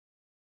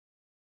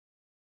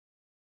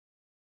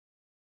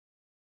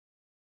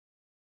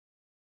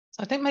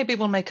I think maybe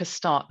we'll make a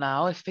start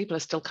now. If people are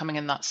still coming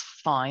in, that's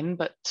fine,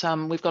 but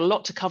we've got a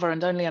lot to cover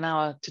and only an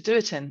hour to do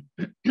it in.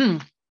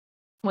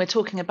 We're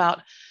talking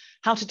about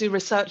how to do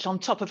research on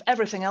top of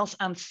everything else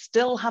and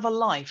still have a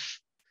life,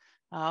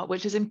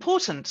 which is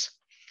important.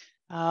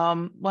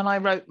 When I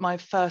wrote my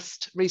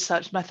first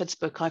research methods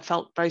book, I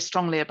felt very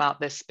strongly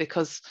about this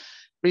because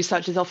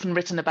research is often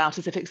written about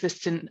as if it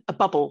exists in a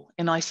bubble,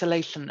 in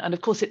isolation, and of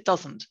course it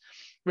doesn't.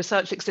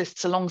 Research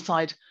exists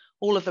alongside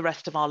all of the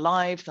rest of our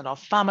lives and our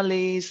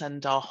families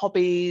and our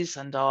hobbies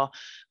and our,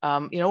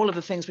 all of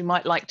the things we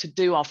might like to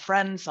do, our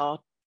friends, our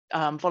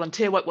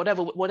volunteer work,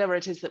 whatever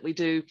it is that we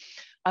do,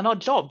 and our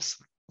jobs.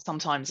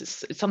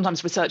 Sometimes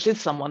sometimes research is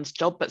someone's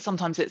job, but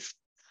sometimes it's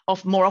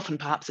more often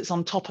perhaps it's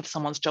on top of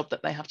someone's job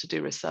that they have to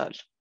do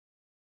research.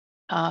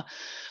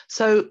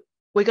 So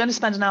we're going to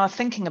spend an hour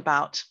thinking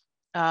about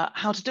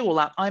how to do all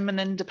that. I'm an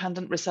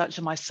independent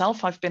researcher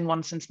myself. I've been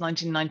one since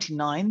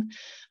 1999,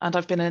 and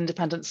I've been an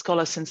independent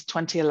scholar since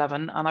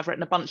 2011, and I've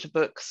written a bunch of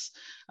books.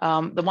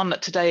 The one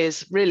that today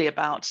is really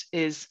about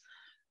is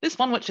this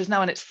one, which is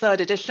now in its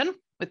third edition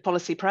with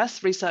Policy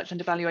Press, Research and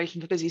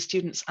Evaluation for Busy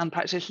Students and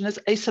Practitioners,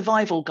 a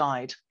survival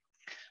guide,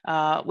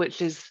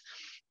 which is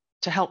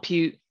to help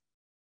you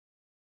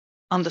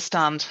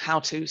understand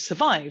how to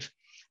survive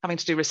having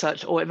to do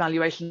research or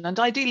evaluation, and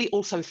ideally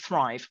also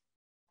thrive.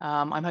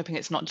 I'm hoping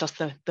it's not just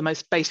the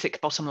most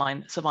basic bottom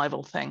line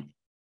survival thing.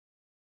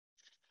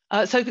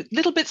 So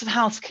little bits of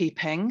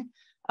housekeeping.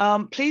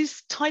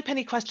 Please type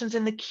any questions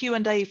in the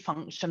Q&A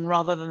function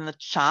rather than the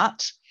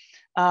chat,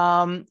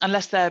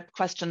 unless they're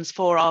questions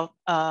for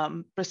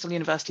our Bristol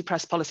University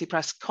Press Policy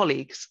Press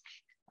colleagues,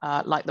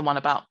 like the one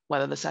about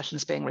whether the session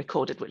is being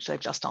recorded, which they've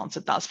just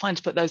answered. That's fine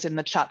to put those in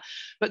the chat.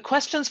 But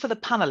questions for the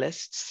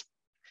panelists,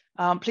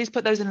 please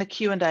put those in the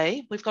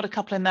Q&A. We've got a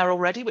couple in there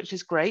already, which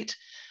is great.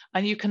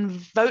 And you can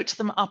vote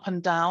them up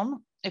and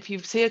down. If you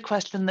see a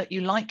question that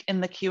you like in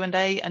the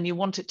Q&A and you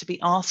want it to be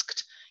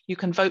asked, you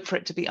can vote for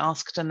it to be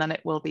asked and then it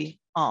will be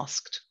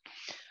asked.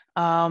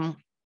 I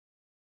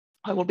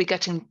will be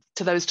getting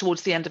to those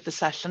towards the end of the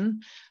session.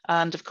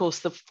 And of course,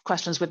 the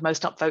questions with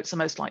most upvotes are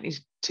most likely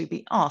to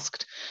be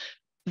asked.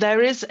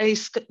 There is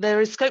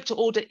scope to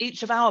order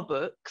each of our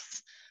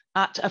books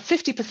at a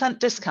 50%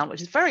 discount,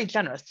 which is very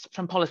generous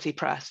from Policy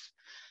Press.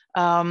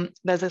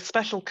 There's a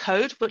special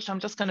code, which I'm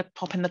just going to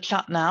pop in the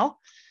chat now.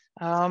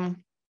 I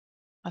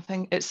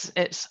think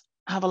it's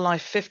Have a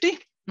Life 50,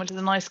 which is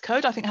a nice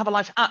code. I think Have a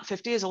Life at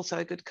 50 is also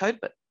a good code,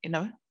 but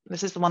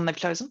this is the one they've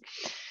chosen.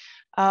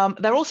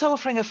 They're also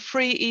offering a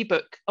free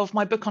ebook of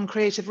my book on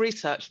creative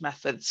research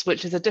methods,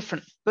 which is a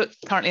different book,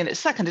 currently in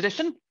its second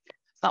edition,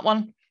 that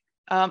one.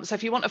 So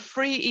if you want a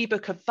free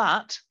ebook of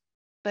that,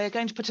 they're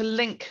going to put a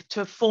link to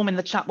a form in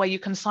the chat where you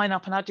can sign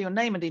up and add your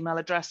name and email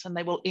address, and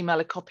they will email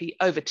a copy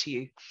over to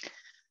you.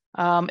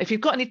 If you've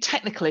got any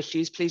technical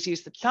issues, please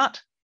use the chat.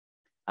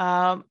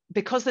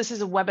 Because this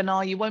is a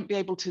webinar, you won't be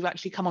able to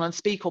actually come on and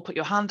speak or put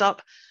your hand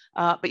up,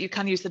 but you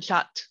can use the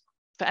chat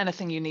for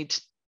anything you need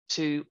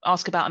to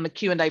ask about in the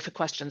Q&A for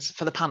questions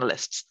for the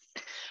panelists.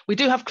 We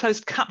do have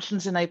closed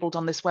captions enabled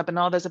on this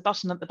webinar. There's a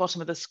button at the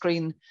bottom of the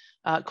screen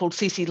called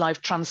CC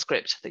Live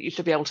Transcript that you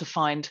should be able to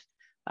find,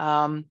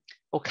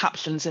 or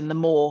captions in the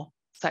More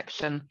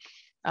section.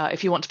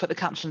 If you want to put the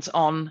captions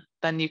on,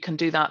 then you can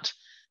do that,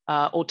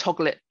 or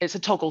toggle it. It's a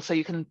toggle, so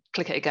you can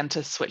click it again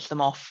to switch them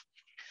off.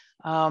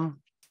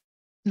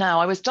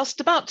 Now, I was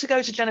just about to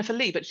go to Jennifer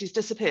Leigh, but she's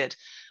disappeared.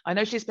 I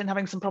know she's been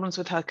having some problems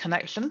with her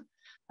connection,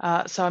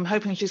 so I'm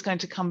hoping she's going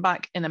to come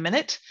back in a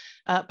minute.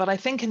 But I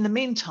think in the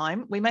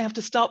meantime, we may have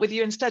to start with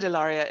you instead,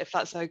 Ilaria, if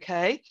that's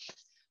okay.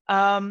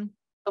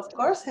 Of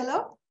course,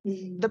 hello.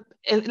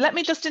 Let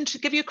me just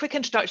give you a quick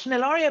introduction.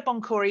 Ilaria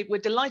Boncori, we're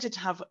delighted to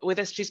have with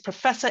us. She's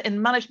Professor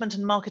in Management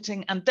and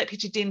Marketing and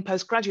Deputy Dean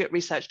Postgraduate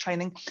Research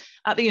Training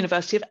at the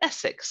University of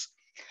Essex.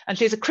 And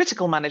she's a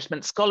critical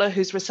management scholar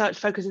whose research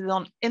focuses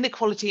on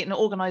inequality in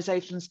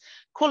organisations,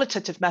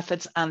 qualitative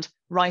methods, and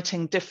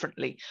writing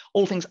differently.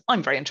 All things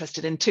I'm very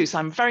interested in too. So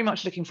I'm very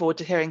much looking forward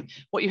to hearing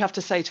what you have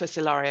to say to us,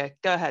 Ilaria.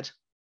 Go ahead.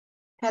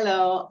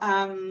 Hello,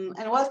 and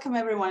welcome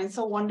everyone. It's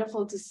so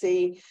wonderful to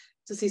see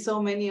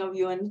so many of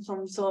you and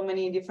from so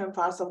many different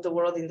parts of the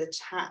world in the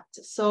chat.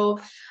 So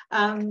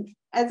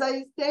as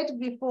I said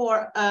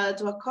before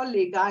to a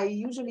colleague, I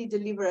usually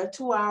deliver a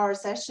 2-hour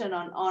session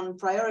on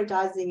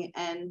prioritizing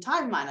and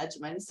time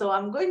management. So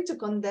I'm going to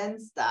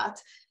condense that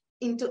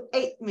into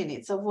 8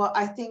 minutes of what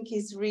I think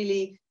is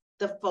really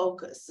the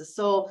focus.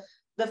 So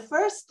the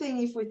first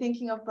thing, if we're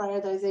thinking of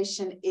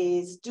prioritization,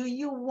 is do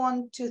you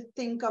want to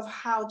think of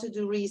how to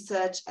do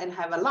research and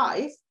have a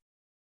life?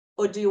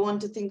 Or do you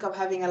want to think of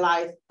having a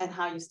life and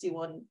how you still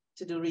want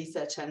to do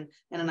research and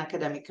an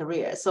academic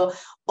career? So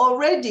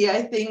already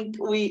I think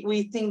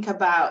we think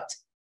about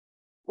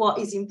what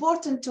is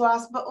important to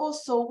us, but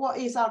also what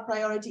is our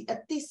priority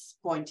at this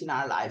point in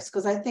our lives?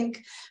 Because I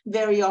think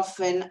very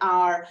often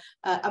our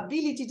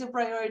ability to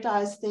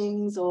prioritize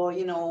things or,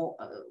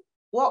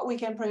 what we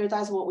can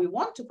prioritize, what we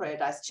want to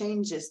prioritize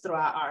changes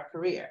throughout our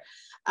career.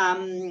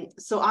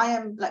 So I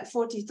am like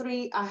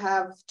 43. I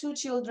have 2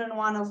 children,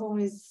 one of whom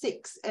is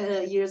 6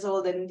 years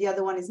old and the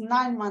other one is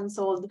 9 months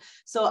old.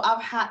 So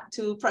I've had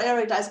to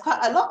prioritize quite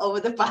a lot over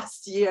the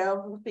past year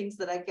of things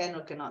that I can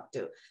or cannot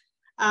do.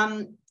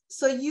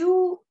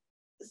 So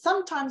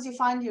sometimes you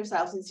find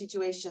yourselves in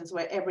situations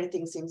where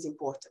everything seems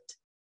important.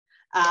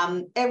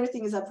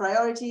 Everything is a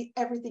priority,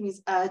 everything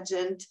is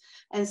urgent.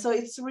 And so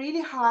it's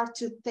really hard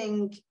to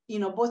think,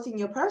 both in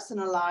your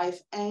personal life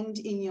and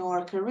in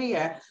your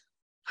career,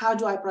 how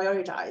do I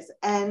prioritize?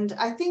 And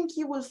I think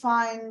you will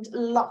find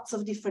lots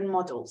of different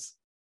models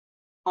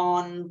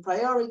on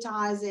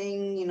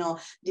prioritizing,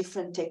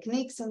 different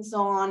techniques and so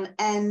on.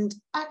 And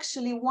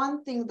actually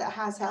one thing that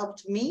has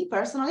helped me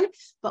personally,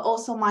 but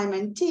also my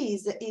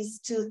mentees, is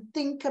to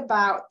think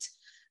about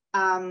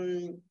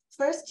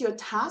first your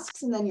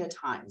tasks and then your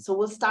time. So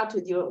we'll start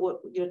with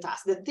your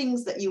tasks, the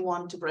things that you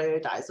want to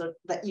prioritize or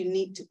that you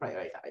need to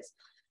prioritize.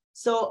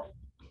 So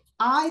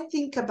I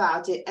think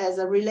about it as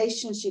a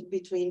relationship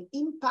between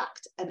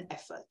impact and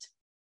effort.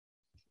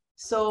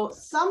 So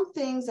some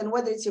things, and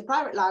whether it's your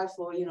private life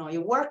or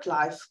your work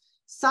life,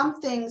 some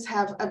things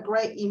have a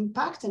great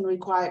impact and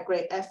require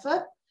great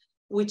effort,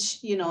 which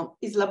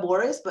is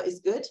laborious but is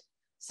good.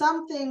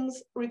 Some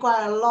things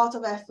require a lot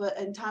of effort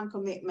and time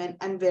commitment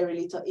and very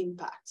little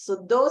impact.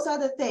 So those are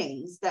the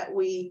things that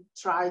we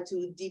try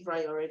to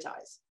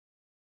deprioritize.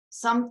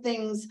 Some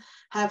things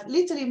have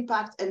little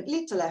impact and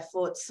little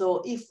effort.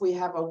 So if we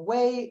have a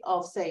way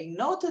of saying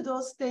no to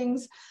those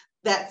things,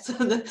 that's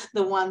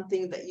the one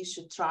thing that you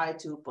should try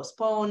to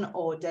postpone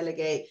or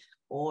delegate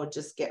or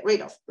just get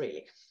rid of,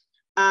 really.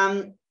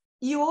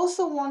 You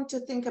also want to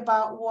think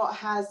about what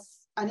has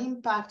an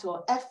impact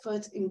or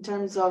effort in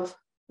terms of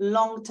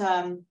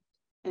long-term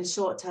and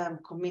short-term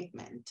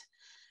commitment.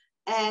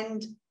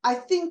 And I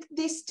think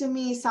this to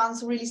me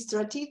sounds really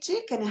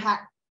strategic, and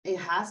it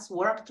has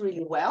worked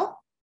really well.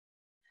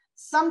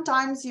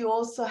 Sometimes you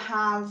also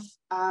have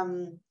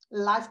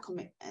life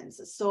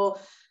commitments. So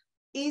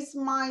is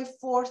my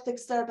 4th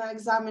external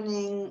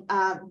examining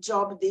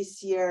job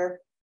this year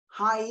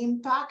high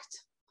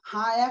impact,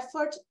 high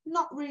effort?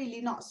 Not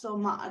really, not so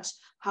much.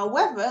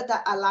 However,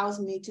 that allows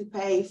me to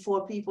pay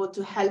for people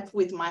to help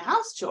with my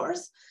house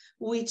chores,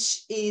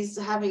 which is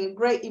having a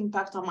great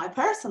impact on my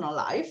personal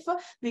life,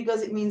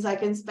 because it means I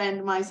can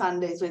spend my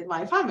Sundays with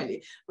my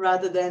family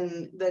rather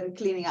than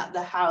cleaning up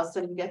the house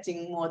and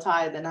getting more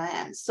tired than I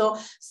am. So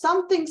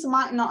some things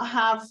might not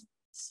have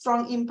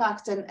strong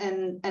impact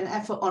and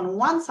effort on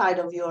one side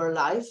of your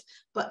life,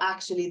 but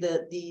actually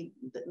the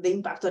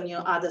impact on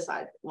your other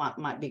side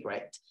might be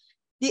great.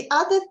 The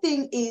other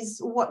thing is,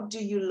 what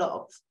do you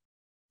love?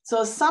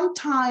 So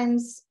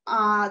sometimes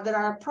there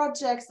are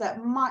projects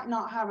that might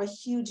not have a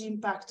huge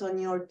impact on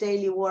your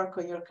daily work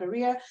or your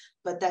career,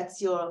 but that's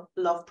your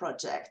love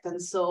project.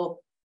 And so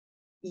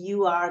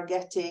you are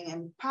getting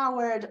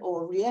empowered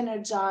or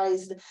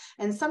re-energized.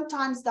 And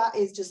sometimes that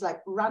is just like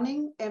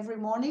running every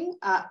morning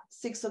at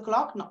 6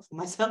 o'clock, not for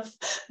myself,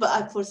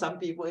 but for some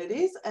people it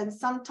is. And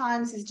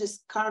sometimes it's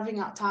just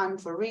carving out time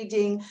for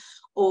reading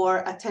or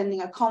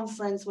attending a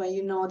conference where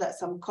you know that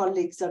some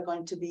colleagues are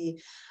going to be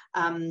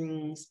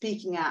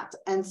speaking at.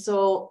 And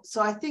so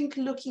I think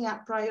looking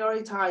at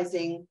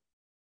prioritizing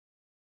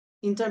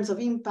in terms of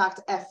impact,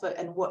 effort,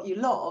 and what you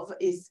love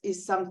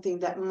is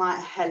something that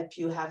might help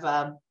you have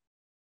a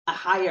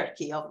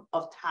hierarchy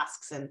of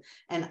tasks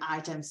and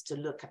items to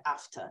look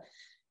after.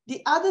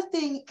 The other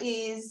thing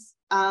is,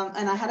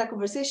 and I had a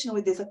conversation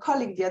with a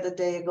colleague the other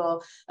day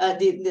ago,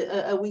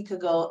 a week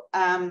ago,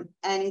 and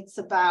it's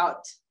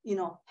about,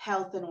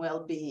 health and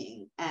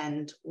well-being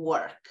and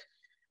work.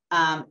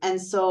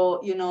 And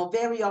so,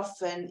 very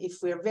often, if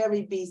we're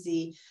very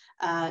busy,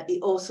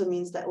 it also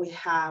means that we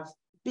have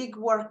big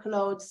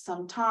workloads.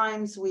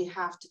 Sometimes we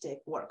have to take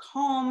work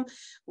home,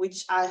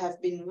 which I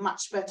have been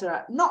much better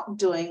at not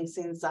doing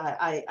since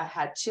I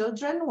had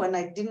children. When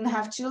I didn't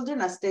have children,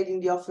 I stayed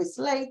in the office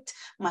late.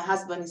 My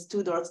husband is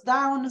 2 doors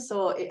down,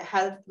 so it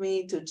helped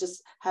me to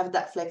just have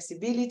that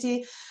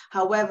flexibility.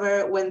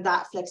 However, when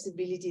that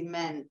flexibility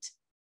meant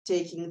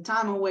taking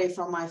time away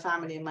from my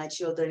family and my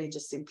children, I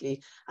just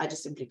simply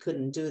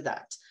couldn't do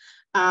that.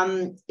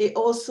 It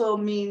also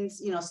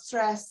means,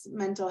 stress,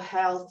 mental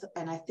health,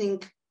 and I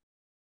think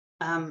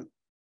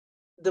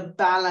the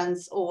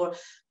balance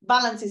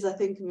is, I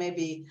think,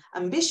 maybe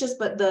ambitious,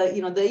 but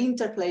the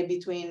interplay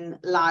between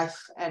life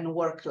and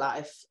work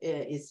life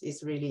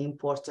is really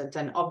important.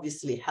 And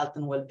obviously health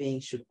and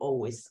well-being should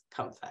always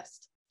come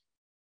first.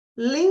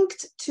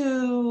 Linked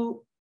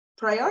to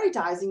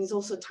prioritizing is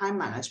also time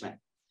management.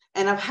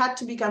 And I've had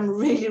to become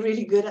really,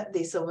 really good at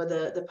this over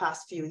the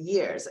past few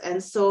years.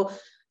 And so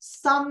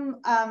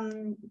some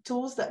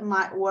tools that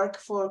might work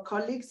for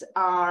colleagues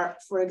are,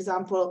 for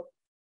example,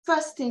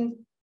 first thing,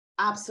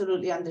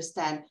 absolutely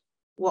understand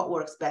what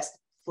works best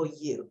for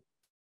you.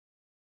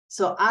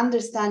 So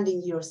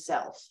understanding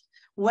yourself.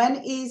 When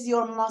is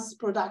your most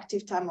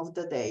productive time of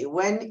the day?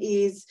 When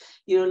is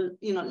your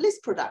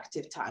least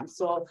productive time?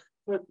 So,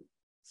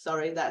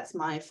 sorry, that's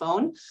my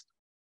phone.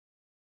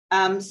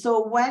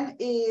 So when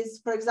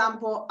is, for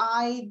example,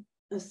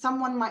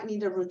 someone might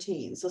need a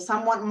routine. So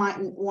someone might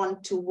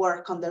want to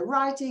work on their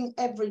writing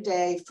every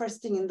day,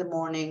 first thing in the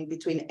morning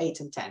between 8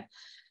 and 10.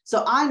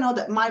 So I know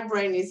that my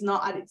brain is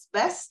not at its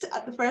best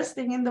at the first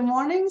thing in the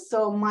morning.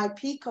 So my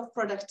peak of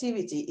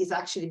productivity is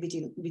actually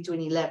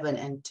between 11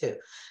 and 2.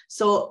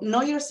 So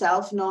know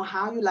yourself, know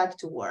how you like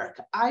to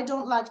work. I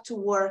don't like to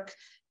work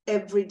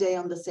every day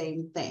on the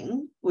same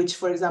thing, which,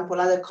 for example,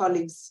 other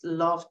colleagues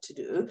love to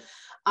do.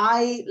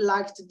 I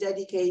like to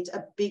dedicate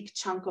a big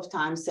chunk of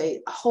time,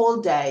 say a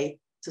whole day,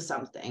 to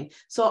something.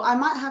 So I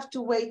might have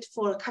to wait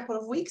for a couple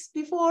of weeks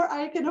before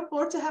I can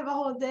afford to have a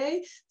whole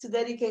day to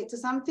dedicate to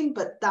something,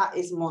 but that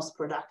is most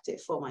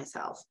productive for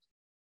myself.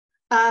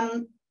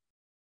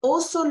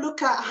 Also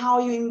look at how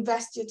you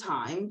invest your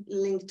time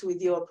linked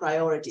with your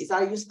priorities.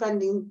 Are you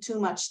spending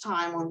too much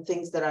time on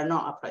things that are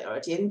not a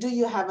priority? And do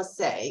you have a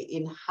say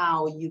in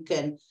how you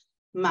can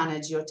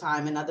manage your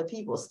time and other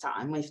people's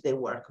time if they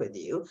work with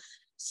you?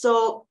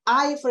 So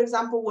I, for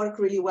example, work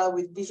really well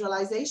with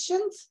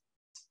visualizations.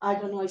 I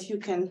don't know if you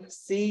can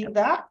see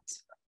that.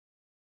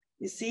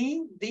 You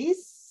see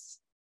these,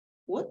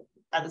 what,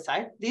 other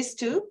side, these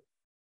two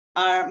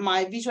are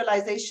my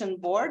visualization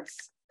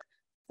boards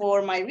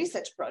for my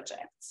research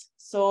projects.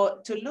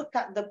 So to look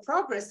at the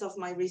progress of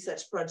my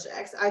research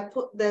projects, I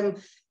put them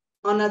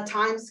on a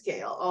time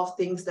scale of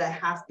things that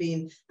have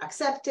been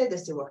accepted, they're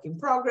still work in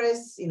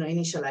progress,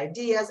 initial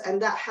ideas,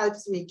 and that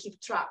helps me keep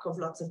track of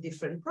lots of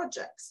different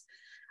projects.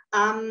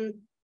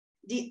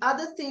 The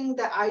other thing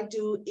that I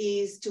do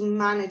is to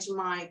manage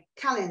my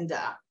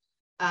calendar,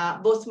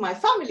 both my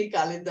family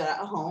calendar at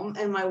home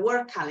and my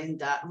work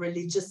calendar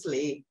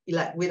religiously,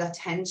 like with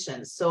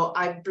attention. So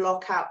I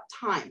block out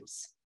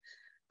times.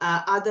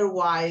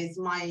 Otherwise,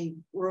 my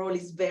role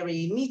is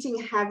very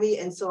meeting heavy.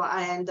 And so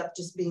I end up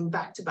just being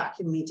back-to-back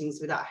in meetings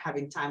without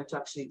having time to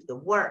actually do the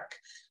work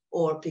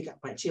or pick up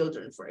my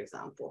children, for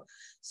example.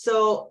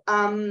 So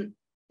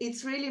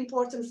it's really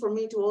important for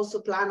me to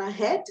also plan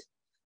ahead,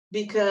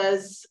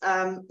 because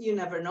you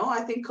never know. I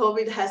think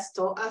COVID has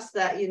taught us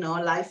that,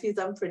 life is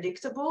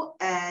unpredictable,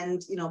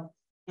 and,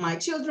 my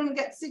children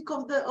get sick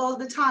of all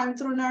the time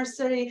through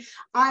nursery.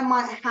 I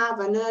might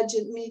have an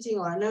urgent meeting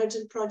or an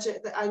urgent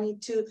project that I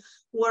need to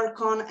work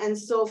on. And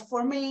so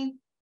for me,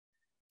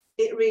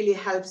 it really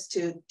helps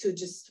to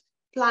just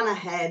plan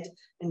ahead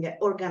and get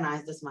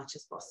organized as much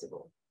as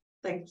possible.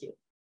 Thank you.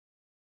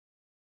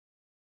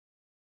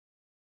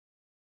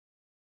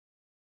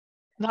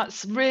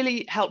 That's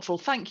really helpful.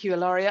 Thank you,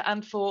 Ilaria,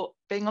 and for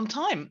being on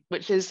time,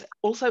 which is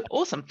also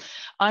awesome.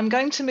 I'm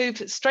going to move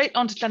straight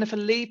on to Jennifer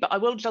Leigh, but I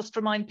will just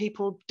remind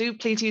people, do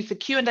please use the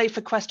Q&A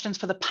for questions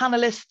for the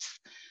panelists.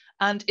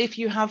 And if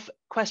you have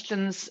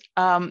questions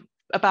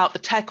about the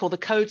tech or the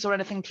codes or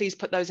anything, please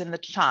put those in the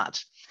chat.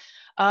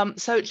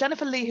 So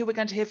Jennifer Leigh, who we're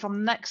going to hear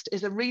from next,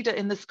 is a reader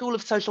in the School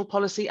of Social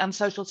Policy and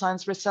Social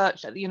Science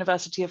Research at the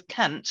University of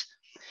Kent,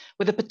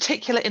 with a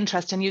particular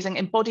interest in using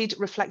embodied,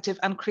 reflective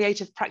and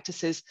creative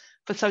practices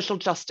for social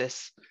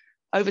justice.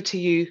 Over to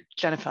you,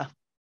 Jennifer.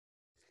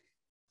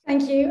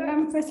 Thank you.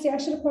 Firstly, I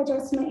should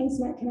apologise for my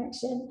internet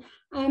connection,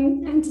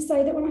 and to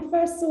say that when I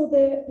first saw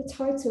the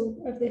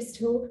title of this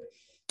talk,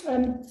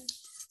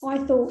 I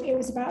thought it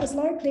was about as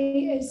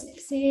likely as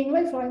seeing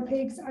low-flying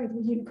pigs over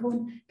a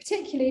unicorn,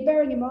 particularly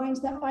bearing in mind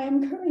that I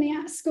am currently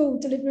at school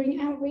delivering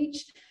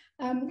outreach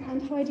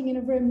and hiding in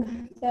a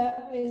room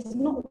that is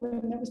not the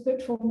room that was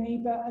booked for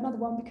me, but another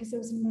one because there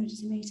was an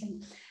emergency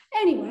meeting.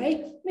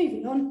 Anyway,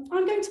 moving on,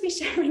 I'm going to be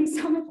sharing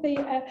some of the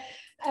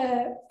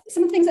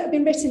things that have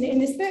been written in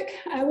this book,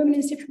 Women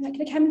in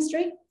Supramolecular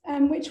Chemistry,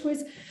 which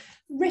was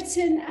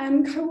written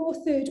and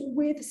co-authored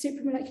with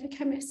supramolecular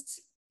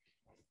chemists.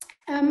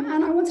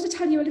 And I wanted to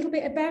tell you a little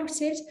bit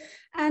about it,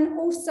 and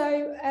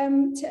also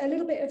a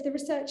little bit of the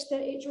research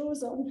that it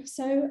draws on.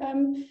 So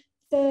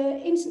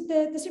the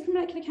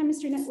Supramolecular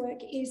Chemistry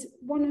Network is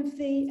one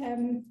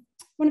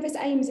of its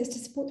aims is to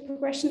support the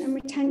progression and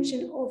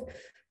retention of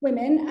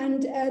women,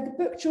 and the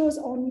book draws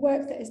on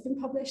work that has been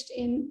published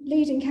in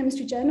leading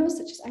chemistry journals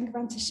such as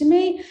Angewandte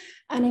Chemie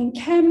and in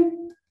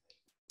Chem.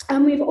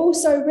 And we've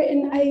also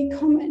written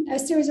a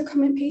series of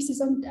comment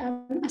pieces on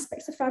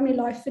aspects of family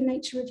life for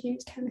Nature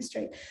Reviews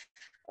Chemistry,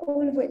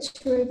 all of which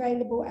are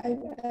available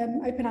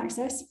open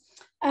access.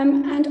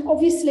 And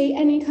obviously,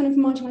 any kind of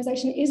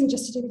marginalisation isn't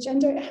just to do with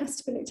gender, it has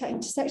to be looked at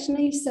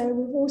intersectionally. So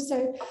we've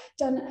also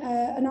done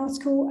an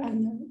article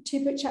and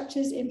 2 book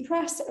chapters in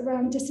press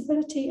around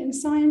disability and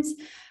science.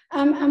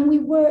 And we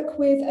work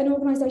with an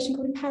organisation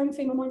called Empowering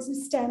Female Minds in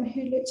STEM,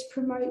 who look to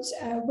promote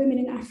women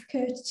in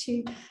Africa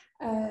to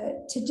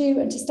do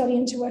and to study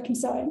and to work in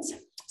science.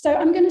 So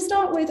I'm going to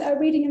start with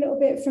reading a little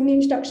bit from the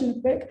introduction of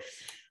the book.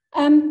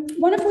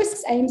 One of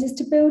WISC's aims is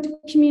to build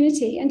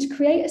community and to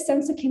create a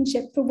sense of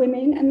kinship for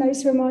women and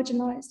those who are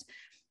marginalised.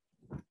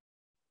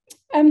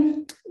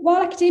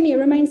 While academia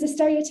remains a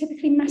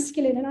stereotypically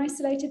masculine and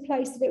isolated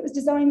place that it was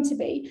designed to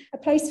be, a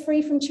place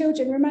free from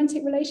children,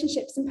 romantic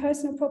relationships and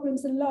personal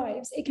problems and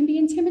lives, it can be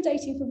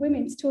intimidating for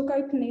women to talk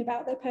openly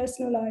about their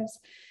personal lives.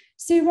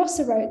 Sue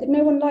Rosser wrote that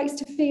no one likes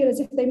to feel as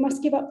if they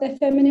must give up their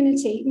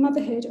femininity,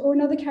 motherhood, or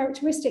another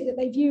characteristic that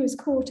they view as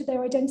core to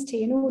their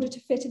identity in order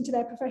to fit into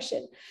their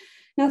profession.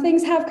 Now,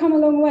 things have come a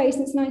long way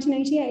since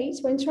 1988,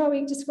 when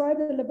Trawick described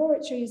the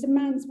laboratory as a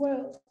man's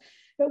world.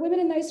 But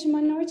women and those from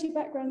minority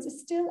backgrounds are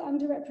still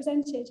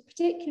underrepresented,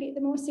 particularly at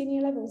the more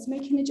senior levels,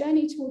 making the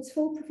journey towards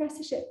full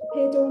professorship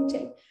appear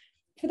daunting.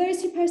 For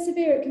those who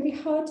persevere, it can be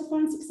hard to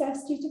find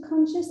success due to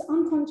conscious,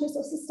 unconscious,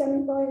 or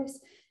systemic bias,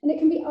 and it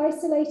can be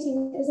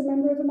isolating as a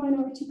member of a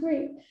minority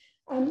group.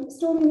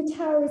 Storming the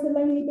tower is a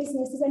lonely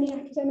business, as any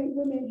academic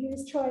woman who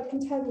has tried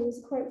can tell you, is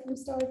a quote from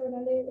Stiver and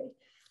O'Leary.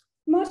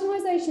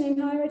 Marginalisation in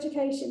higher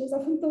education is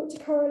often thought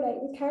to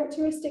correlate with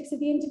characteristics of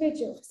the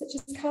individual, such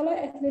as colour,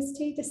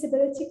 ethnicity,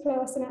 disability,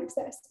 class, and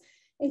access.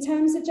 In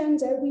terms of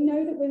gender, we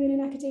know that women in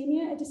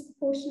academia are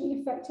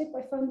disproportionately affected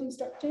by funding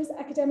structures,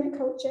 academic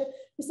culture,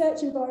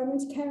 research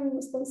environment, caring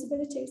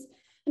responsibilities.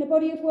 And a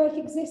body of work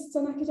exists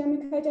on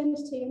academic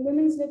identity and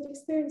women's lived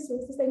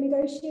experiences as they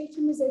negotiate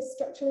and resist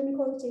structural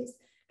inequalities.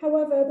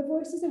 However, the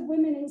voices of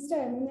women in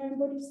STEM and their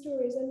embodied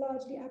stories are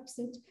largely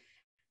absent,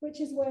 which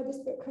is where this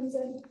book comes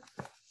in.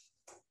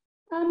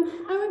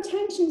 Our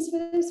intentions for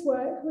this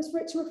work was for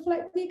it to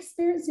reflect the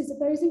experiences of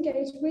those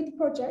engaged with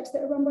projects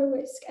that are run by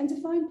WISC and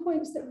to find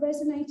points that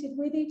resonated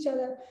with each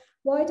other,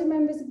 wider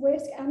members of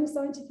WISC and the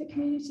scientific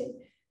community.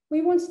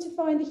 We wanted to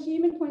find the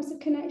human points of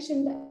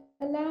connection that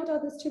allowed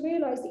others to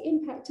realise the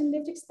impact and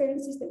lived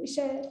experiences that we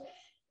shared.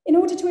 In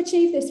order to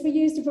achieve this, we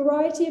used a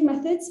variety of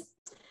methods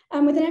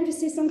with an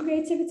emphasis on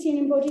creativity and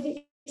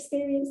embodied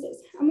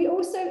experiences. And we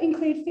also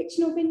include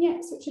fictional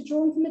vignettes, which are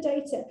drawn from the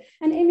data,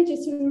 and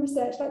images from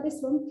research like this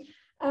one.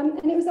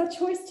 And it was our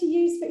choice to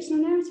use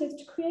fictional narratives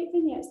to create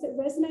vignettes that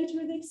resonated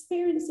with the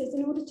experiences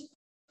in order to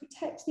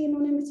protect the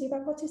anonymity of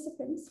our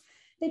participants.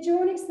 They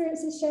draw on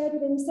experiences shared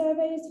within the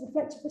surveys,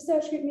 reflective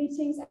research group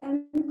meetings,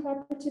 and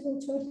collaborative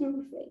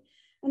autoethnography.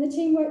 And the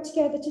team worked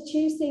together to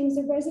choose themes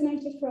that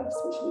resonated for us,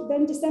 which we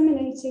then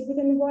disseminated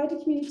within the wider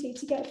community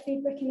to get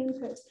feedback and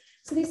input.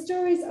 So these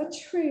stories are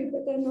true,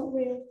 but they're not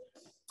real.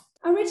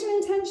 Our original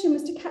intention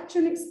was to capture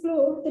and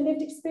explore the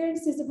lived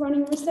experiences of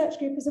running a research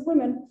group as a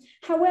woman.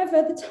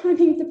 However, the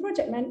timing of the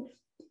project meant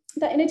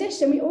that in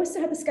addition, we also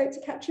had the scope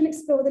to capture and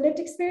explore the lived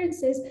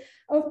experiences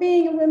of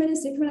being a woman in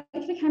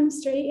supramolecular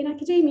chemistry in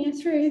academia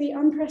through the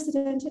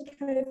unprecedented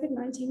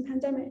COVID-19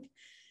 pandemic.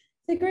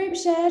 The group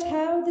shared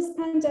how this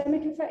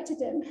pandemic affected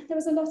them. There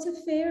was a lot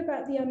of fear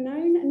about the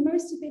unknown, and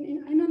most had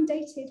been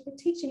inundated with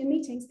teaching and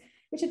meetings,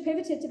 which had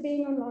pivoted to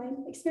being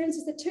online,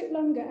 experiences that took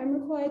longer and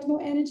required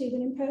more energy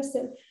than in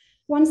person.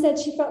 One said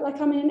she felt like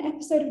I'm in an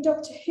episode of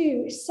Doctor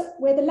Who,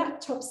 where the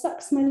laptop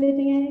sucks my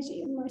living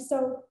energy and my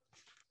soul.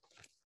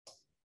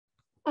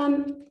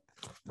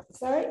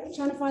 Sorry,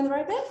 trying to find the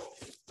right bit.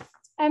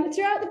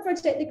 Throughout the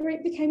project, the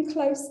group became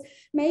close,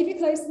 maybe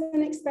closer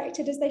than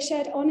expected, as they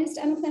shared honest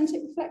and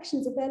authentic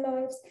reflections of their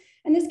lives.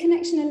 And this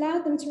connection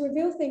allowed them to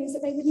reveal things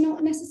that they would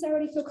not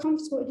necessarily feel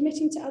comfortable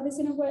admitting to others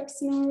in a work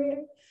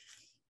scenario.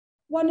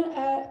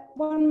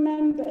 One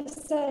member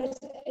said,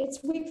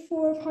 "It's week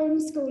 4 of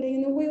homeschooling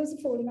and the wheels are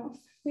falling off.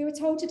 We were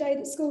told today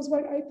that schools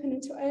won't open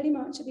until early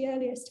March at the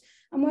earliest.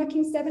 I'm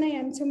working 7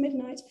 a.m. till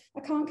midnight. I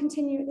can't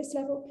continue at this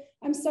level.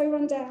 I'm so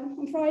run down.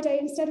 On Friday,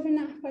 instead of a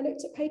nap, I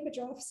looked at paper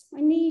drafts.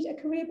 I need a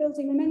career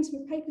building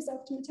momentum of papers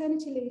after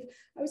maternity leave.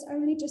 I was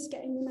only just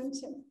getting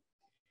momentum."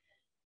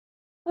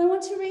 I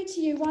want to read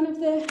to you one of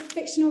the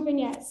fictional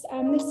vignettes.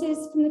 This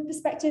is from the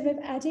perspective of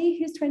Addie,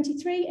 who's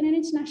 23 and an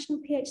international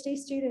PhD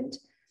student.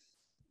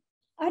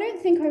 "I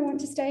don't think I want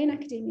to stay in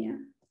academia.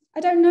 I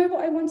don't know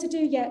what I want to do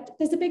yet.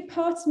 There's a big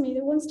part of me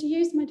that wants to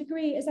use my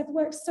degree as I've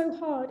worked so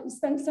hard and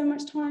spent so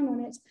much time on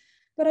it,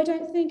 but I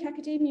don't think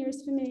academia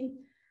is for me.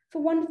 For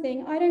one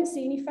thing, I don't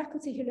see any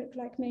faculty who look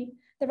like me.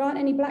 There aren't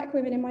any Black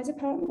women in my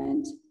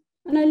department.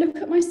 And I look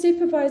at my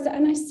supervisor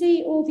and I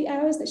see all the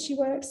hours that she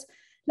works.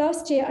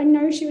 Last year, I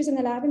know she was in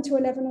the lab until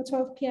 11 or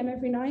 12 p.m.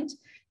 every night.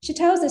 She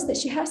tells us that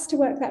she has to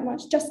work that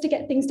much just to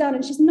get things done,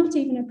 and she's not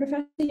even a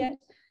professor yet.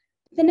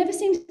 There never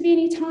seems to be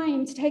any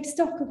time to take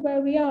stock of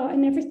where we are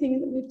and everything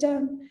that we've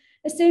done.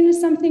 As soon as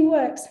something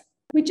works,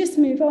 we just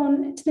move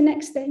on to the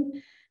next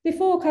thing.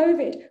 Before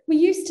COVID, we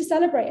used to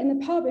celebrate in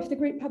the pub if the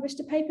group published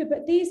a paper,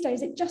 but these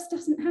days it just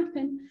doesn't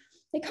happen.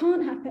 It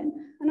can't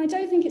happen. And I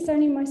don't think it's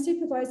only my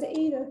supervisor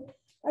either.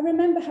 I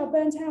remember how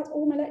burnt out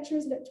all my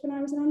lecturers looked when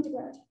I was an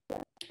undergrad,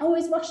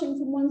 always rushing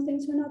from one thing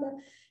to another.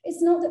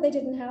 It's not that they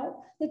didn't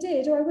help. They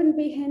did, or I wouldn't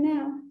be here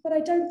now, but I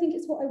don't think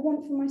it's what I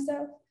want for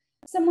myself.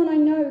 Someone I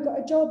know got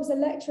a job as a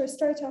lecturer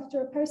straight after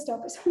a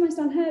postdoc. It's almost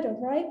unheard of,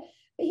 right?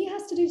 But he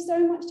has to do so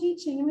much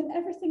teaching, and with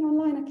everything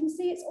online, I can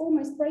see it's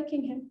almost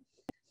breaking him.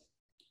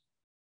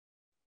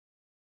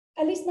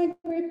 At least my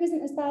group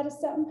isn't as bad as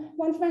some.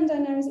 One friend I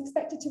know is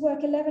expected to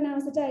work 11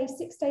 hours a day,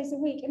 6 days a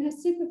week, and her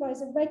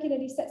supervisor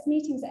regularly sets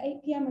meetings at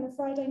 8 p.m. on a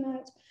Friday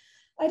night.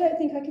 I don't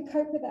think I could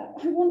cope with that.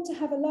 I want to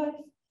have a life.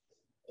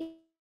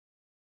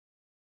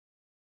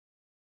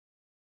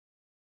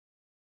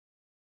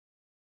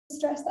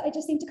 stress that I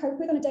just seem to cope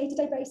with on a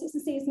day-to-day basis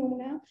and see as normal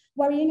now,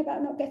 worrying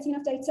about not getting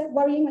enough data,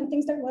 worrying when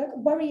things don't work,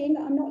 worrying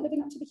that I'm not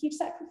living up to the huge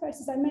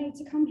sacrifices I made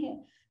to come here.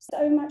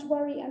 So much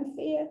worry and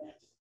fear.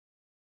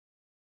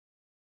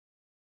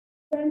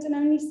 And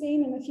only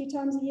seeing them a few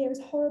times a year is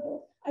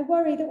horrible. I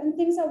worry that when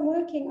things aren't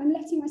working, I'm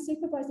letting my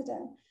supervisor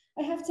down.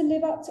 I have to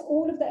live up to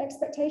all of their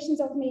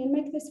expectations of me and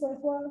make this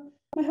worthwhile.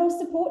 My whole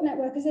support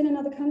network is in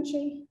another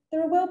country.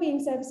 There are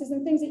wellbeing services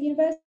and things at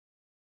university.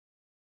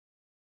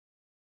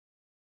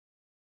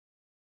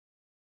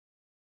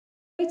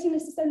 Waiting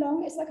list is so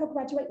long, it's like I'll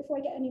graduate before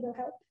I get any real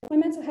help. My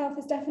mental health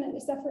is definitely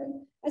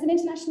suffering. As an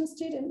international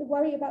student, the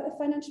worry about the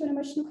financial and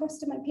emotional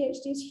cost of my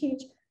PhD is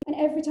huge. And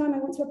every time I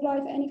want to apply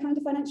for any kind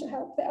of financial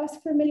help, they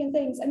ask for a million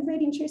things and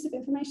really intrusive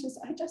information,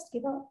 so I just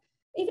give up.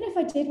 Even if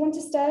I did want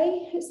to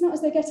stay, it's not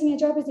as though getting a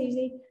job is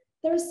easy.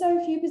 There are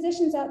so few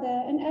positions out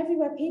there, and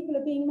everywhere people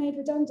are being made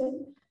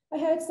redundant. I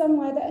heard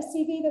somewhere that a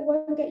CV that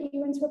won't get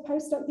you into a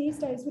postdoc these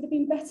days would have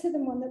been better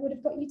than one that would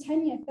have got you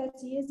tenure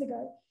 30 years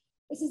ago.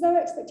 It's as though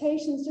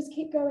expectations just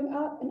keep going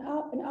up and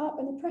up and up,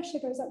 and the pressure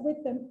goes up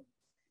with them.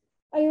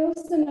 I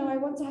also know I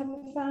want to have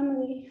a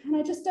family, and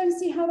I just don't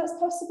see how that's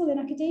possible in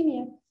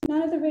academia.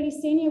 None of the really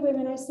senior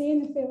women I see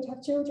in the field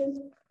have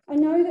children. I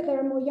know that there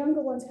are more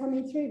younger ones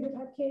coming through who've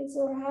had kids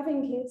or are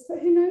having kids, but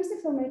who knows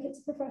if they'll make it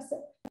to professor?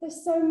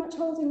 There's so much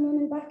holding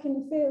women back in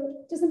the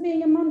field. Doesn't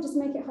being a mum just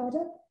make it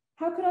harder?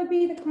 How could I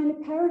be the kind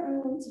of parent I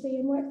want to be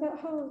and work that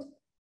hard?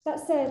 That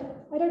said,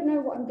 I don't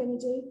know what I'm going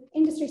to do.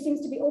 Industry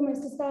seems to be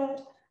almost as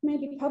bad.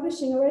 Maybe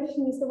publishing or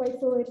editing is the way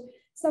forward,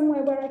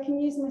 somewhere where I can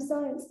use my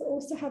science but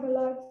also have a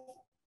life.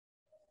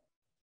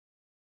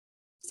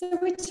 So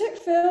we took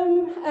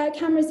film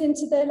cameras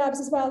into the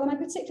labs as well, and I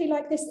particularly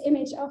like this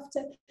image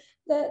after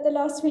the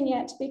last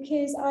vignette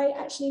because I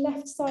actually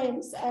left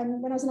science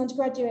when I was an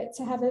undergraduate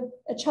to have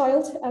a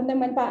child and then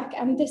went back,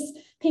 and this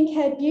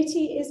pink-haired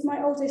beauty is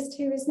my oldest,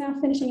 who is now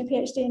finishing a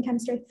PhD in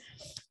chemistry.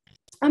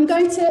 I'm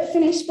going to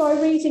finish by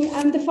reading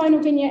the final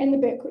vignette in the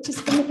book, which is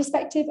from the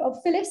perspective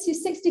of Phyllis,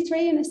 who's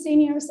 63 and a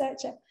senior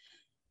researcher.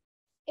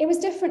 It was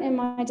different in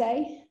my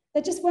day.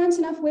 There just weren't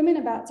enough women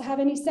about to have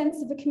any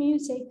sense of a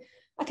community.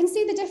 I can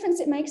see the difference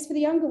it makes for the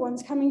younger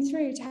ones coming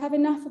through to have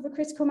enough of a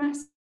critical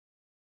mass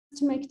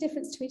to make a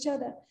difference to each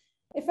other.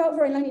 It felt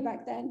very lonely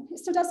back then. It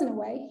still does in a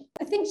way.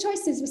 I think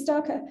choices were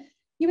starker.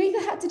 You either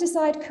had to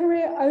decide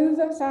career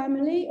over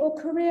family or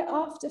career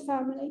after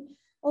family,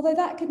 although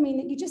that could mean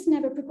that you just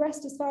never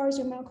progressed as far as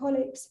your male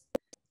colleagues.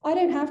 I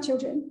don't have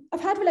children.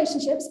 I've had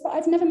relationships, but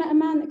I've never met a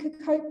man that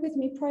could cope with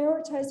me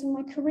prioritising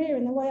my career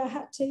in the way I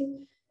had to.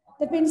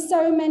 There have been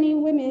so many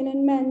women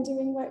and men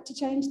doing work to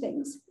change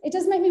things. It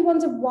does make me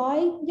wonder why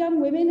young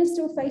women are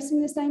still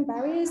facing the same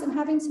barriers and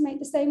having to make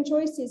the same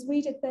choices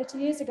we did 30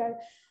 years ago.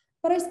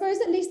 But I suppose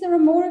at least there are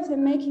more of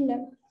them making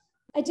them.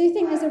 I do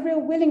think there's a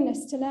real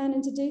willingness to learn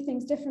and to do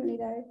things differently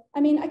though. I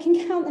mean, I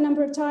can count the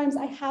number of times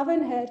I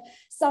haven't heard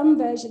some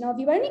version of,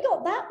 you only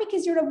got that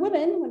because you're a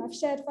woman, when I've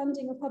shared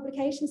funding or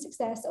publication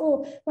success,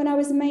 or when I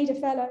was made a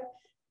fellow.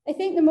 I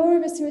think the more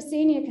of us who are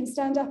senior can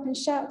stand up and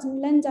shout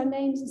and lend our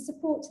names and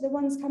support to the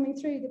ones coming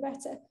through, the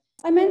better.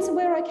 I mentor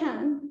where I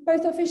can,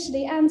 both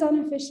officially and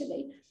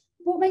unofficially.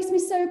 What makes me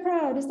so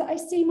proud is that I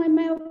see my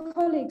male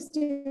colleagues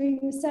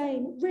doing the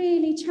same,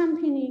 really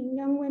championing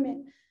young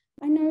women.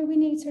 I know we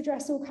need to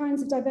address all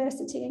kinds of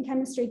diversity in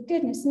chemistry.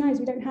 Goodness knows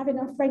we don't have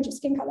enough range of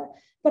skin colour,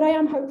 but I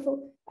am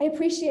hopeful. I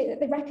appreciate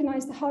that they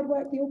recognise the hard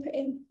work we all put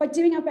in by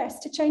doing our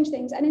best to change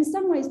things. And in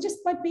some ways,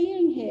 just by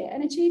being here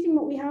and achieving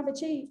what we have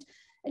achieved,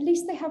 at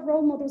least they have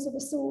role models of a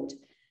sort,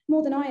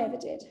 more than I ever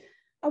did.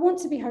 I want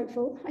to be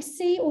hopeful. I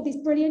see all these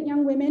brilliant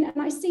young women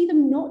and I see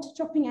them not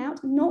dropping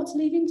out, not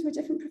leaving to a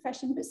different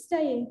profession, but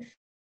staying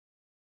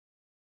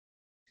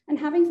and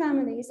having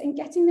families and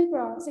getting their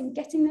grants and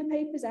getting their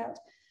papers out.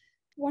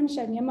 One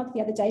showed me a mug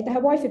the other day that her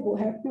wife had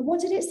bought her. Now,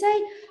 what did it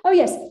say? Oh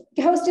yes,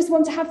 girls just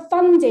want to have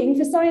funding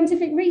for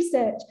scientific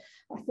research.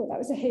 I thought that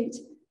was a hoot.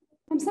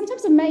 I'm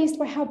sometimes amazed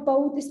by how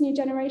bold this new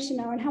generation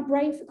are and how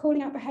brave for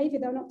calling out behaviour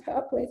they'll not put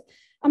up with.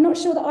 I'm not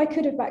sure that I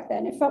could have back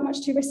then. It felt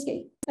much too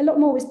risky. A lot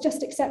more was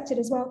just accepted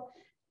as well.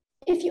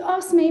 If you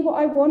ask me what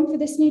I want for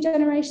this new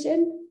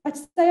generation, I'd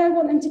say I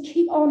want them to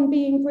keep on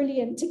being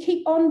brilliant, to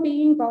keep on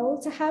being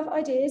bold, to have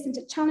ideas and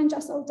to challenge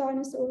us old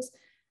dinosaurs.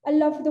 I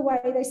love the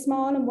way they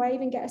smile and wave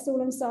and get us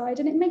all on side,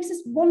 and it makes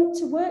us want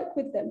to work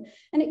with them,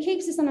 and it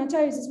keeps us on our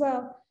toes as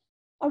well.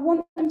 I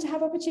want them to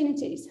have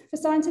opportunities for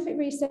scientific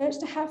research,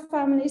 to have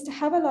families, to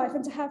have a life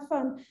and to have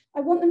fun. I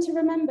want them to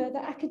remember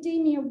that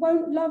academia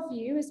won't love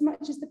you as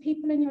much as the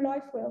people in your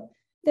life will,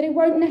 that it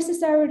won't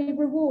necessarily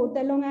reward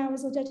their long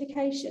hours or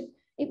dedication.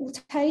 It will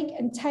take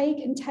and take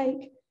and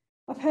take.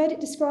 I've heard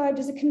it described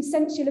as a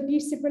consensual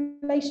abusive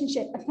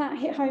relationship, and that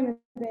hit home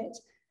a bit.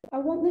 I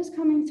want those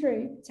coming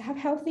through to have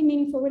healthy,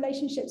 meaningful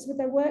relationships with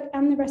their work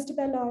and the rest of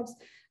their lives.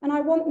 And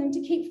I want them to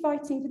keep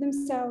fighting for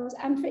themselves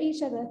and for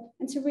each other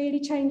and to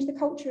really change the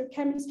culture of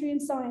chemistry and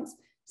science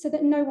so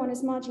that no one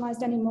is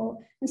marginalised anymore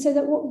and so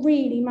that what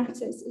really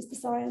matters is the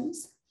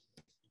science.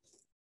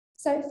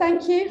 So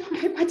thank you. I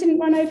hope I didn't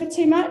run over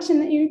too much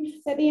and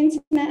that the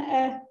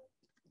internet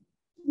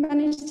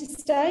managed to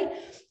stay.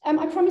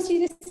 I promise you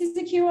this is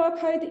a QR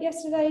code that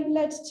yesterday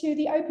led to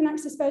the open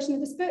access version of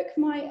this book.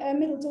 My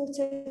middle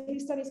daughter, who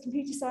studies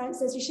computer science,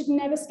 says you should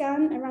never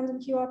scan a random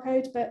QR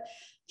code, but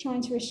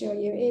trying to assure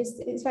you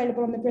it's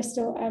available on the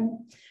Bristol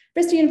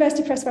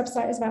University Press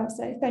website as well.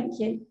 So thank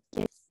you.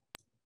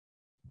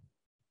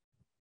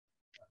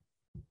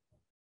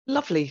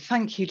 Lovely,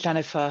 thank you,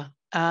 Jennifer.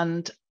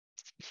 And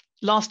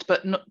last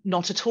but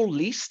not at all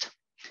least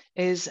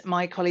is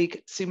my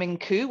colleague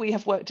Su-ming. We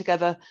have worked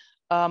together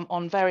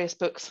on various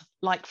books,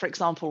 like, for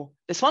example,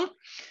 this one,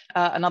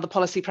 another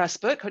Policy Press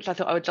book, which I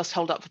thought I would just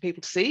hold up for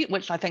people to see,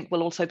 which I think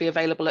will also be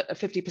available at a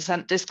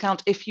 50%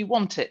 discount if you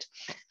want it.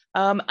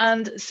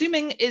 And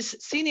Su-ming is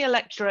Senior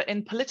Lecturer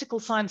in Political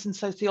Science and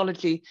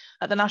Sociology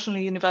at the National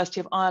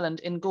University of Ireland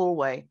in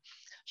Galway.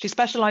 She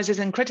specialises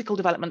in critical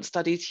development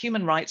studies,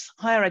 human rights,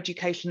 higher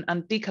education,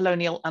 and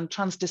decolonial and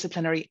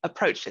transdisciplinary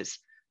approaches.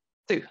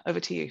 Sue, over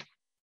to you.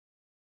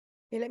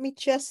 Okay, let me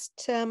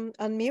just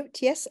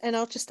unmute, yes, and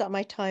I'll just start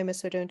my timer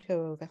so I don't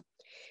go over.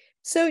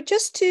 So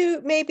just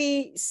to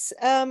maybe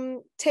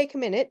take a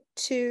minute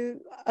to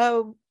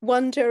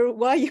wonder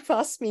why you've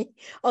asked me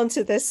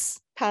onto this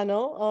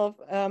panel of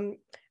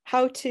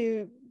how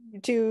to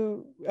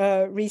do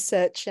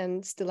research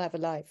and still have a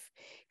life,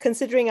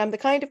 considering I'm the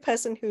kind of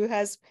person who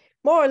has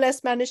more or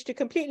less managed to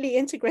completely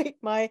integrate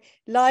my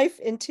life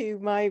into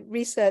my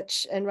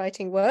research and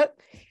writing work,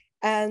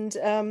 and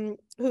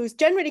who's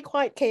generally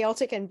quite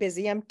chaotic and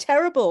busy. I'm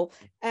terrible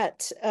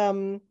at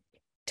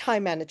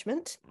time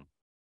management,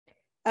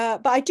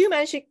 but I do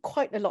manage to get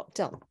quite a lot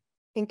done,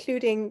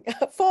 including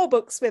 4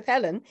 books with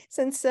Helen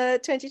since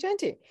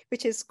 2020,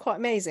 which is quite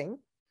amazing.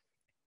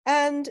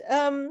 And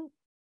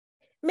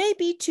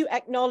maybe to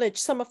acknowledge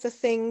some of the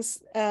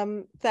things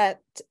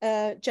that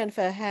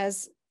Jennifer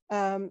has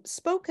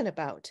spoken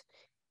about,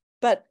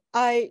 but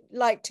I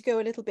like to go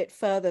a little bit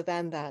further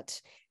than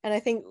that. And I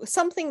think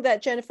something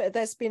that Jennifer,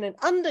 there's been an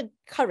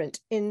undercurrent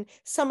in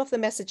some of the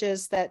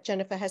messages that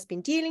Jennifer has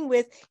been dealing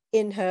with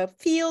in her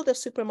field of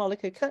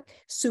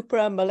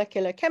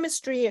supramolecular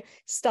chemistry,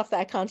 stuff that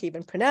I can't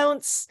even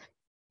pronounce,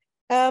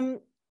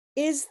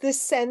 is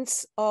this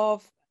sense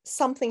of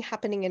something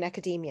happening in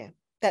academia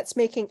that's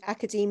making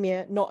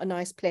academia not a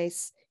nice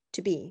place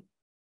to be.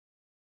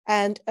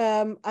 And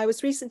I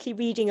was recently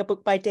reading a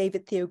book by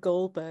David Theo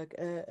Goldberg,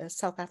 a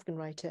South African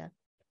writer,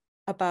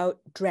 about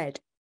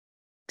dread.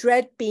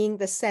 Dread being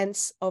the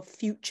sense of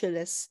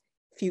futureless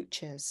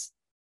futures.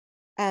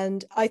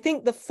 And I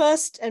think the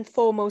first and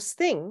foremost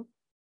thing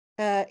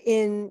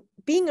in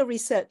being a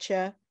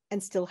researcher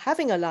and still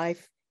having a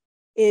life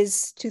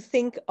is to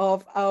think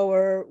of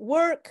our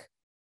work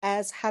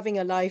as having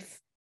a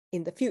life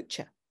in the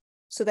future,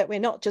 so that we're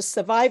not just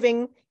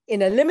surviving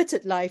in a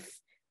limited life,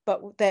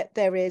 but that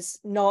there is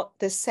not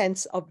this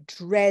sense of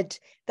dread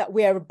that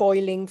we are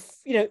boiling,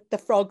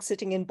 the frog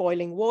sitting in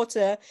boiling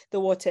water, the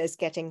water is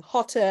getting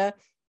hotter.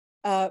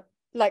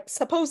 Like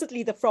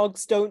supposedly the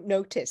frogs don't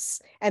notice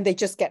and they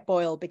just get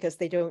boiled because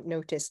they don't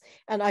notice.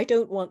 And I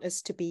don't want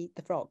us to be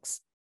the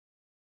frogs.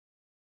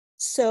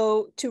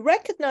 So to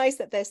recognize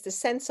that there's the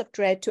sense of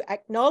dread, to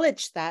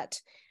acknowledge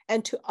that,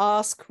 and to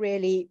ask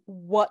really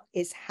what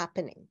is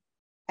happening.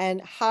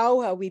 And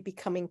how are we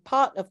becoming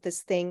part of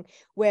this thing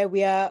where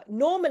we are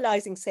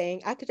normalizing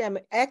saying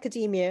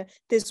academia,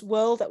 this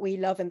world that we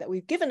love and that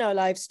we've given our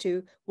lives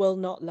to, will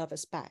not love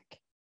us back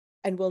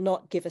and will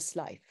not give us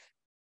life.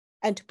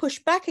 And to push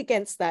back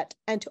against that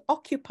and to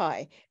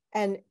occupy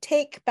and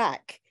take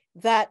back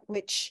that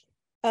which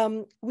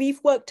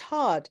we've worked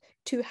hard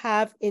to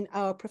have in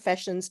our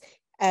professions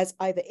as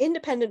either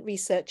independent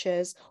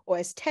researchers or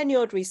as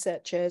tenured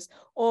researchers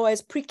or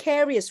as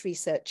precarious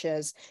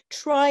researchers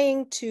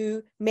trying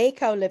to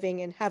make our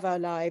living and have our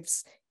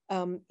lives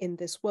in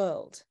this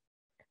world.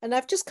 And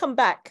I've just come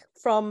back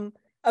from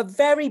a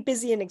very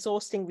busy and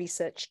exhausting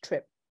research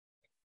trip.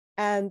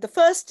 And the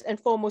first and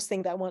foremost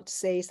thing that I want to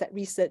say is that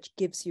research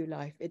gives you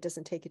life. It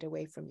doesn't take it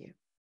away from you.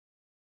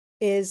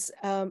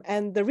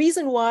 And the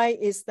reason why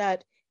is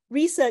that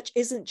research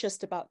isn't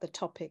just about the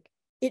topic.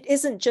 It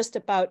isn't just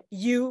about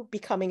you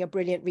becoming a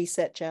brilliant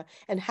researcher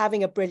and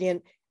having a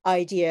brilliant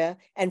idea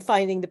and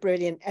finding the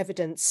brilliant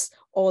evidence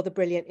or the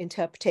brilliant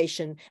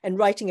interpretation and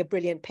writing a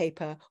brilliant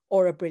paper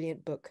or a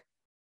brilliant book.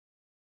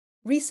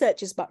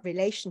 Research is about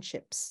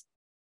relationships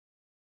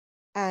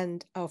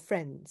and our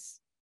friends.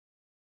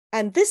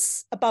 And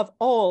this, above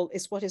all,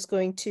 is what is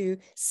going to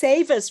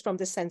save us from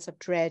the sense of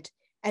dread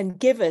and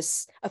give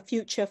us a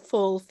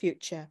full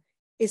future.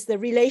 Is the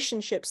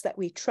relationships that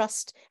we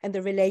trust and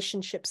the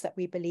relationships that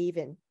we believe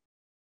in.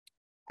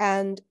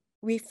 And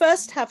we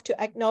first have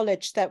to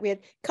acknowledge that we're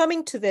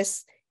coming to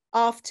this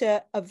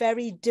after a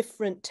very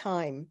different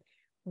time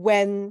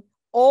when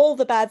all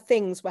the bad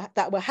things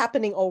that were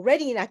happening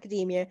already in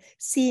academia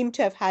seem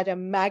to have had a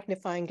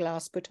magnifying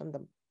glass put on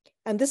them.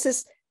 And this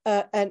is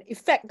an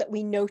effect that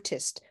we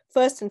noticed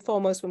first and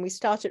foremost when we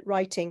started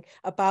writing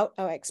about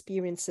our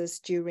experiences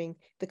during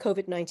the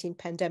COVID-19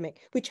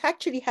 pandemic, which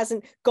actually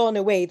hasn't gone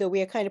away, though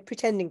we are kind of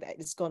pretending that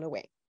it's gone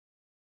away.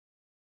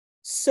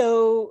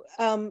 So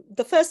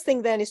the first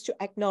thing then is to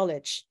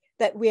acknowledge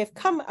that we have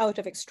come out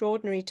of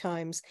extraordinary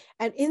times,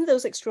 and in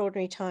those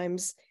extraordinary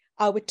times,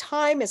 our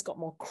time has got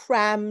more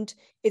crammed,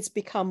 it's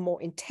become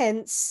more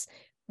intense,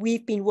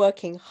 we've been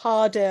working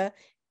harder,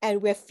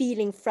 and we're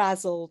feeling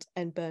frazzled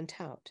and burnt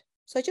out.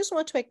 So I just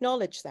want to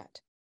acknowledge that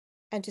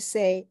and to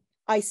say,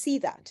 I see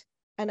that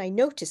and I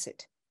notice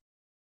it.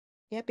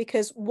 Yeah,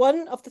 because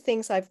one of the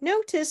things I've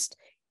noticed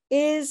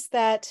is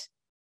that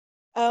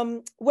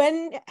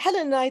when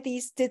Helen and I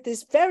did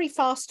these very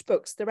fast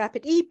books, the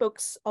rapid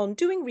e-books on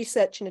doing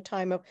research in a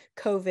time of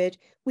COVID,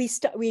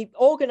 we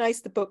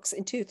organized the books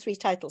into 3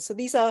 titles. So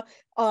these are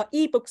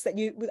e-books that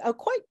are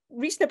quite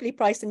reasonably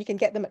priced, and you can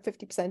get them at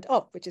 50%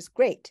 off, which is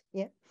great.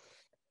 Yeah,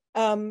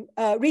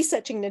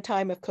 researching in a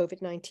time of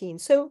COVID-19.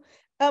 So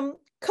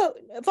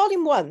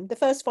volume 1, the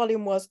first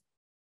volume was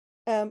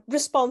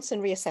response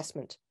and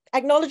reassessment,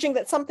 acknowledging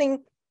that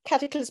something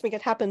cataclysmic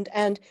had happened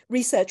and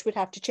research would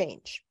have to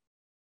change.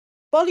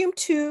 Volume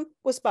 2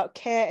 was about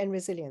care and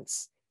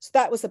resilience. So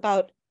that was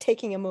about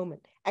taking a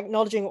moment,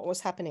 acknowledging what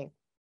was happening.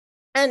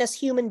 And as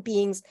human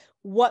beings,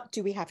 what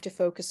do we have to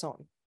focus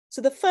on?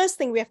 So the first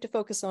thing we have to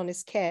focus on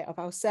is care of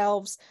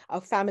ourselves, our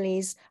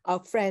families, our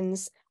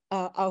friends,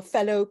 our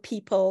fellow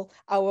people,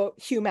 our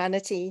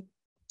humanity,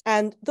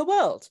 and the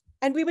world.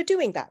 And we were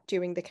doing that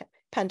during the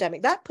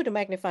pandemic. That put a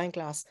magnifying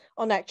glass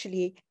on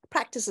actually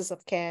practices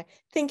of care,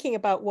 thinking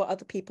about what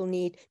other people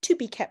need to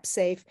be kept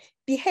safe,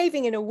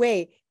 behaving in a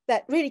way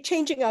that really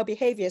changing our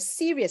behavior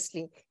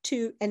seriously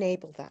to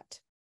enable that.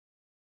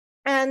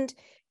 And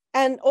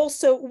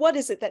also, what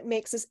is it that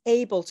makes us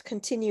able to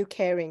continue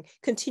caring,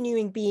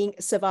 continuing being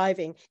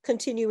surviving,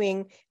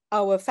 continuing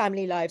our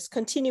family lives,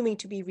 continuing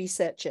to be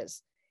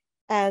researchers?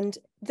 And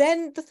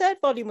then the third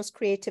volume was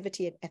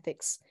creativity and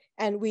ethics.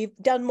 And we've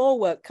done more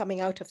work coming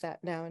out of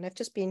that now. And I've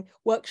just been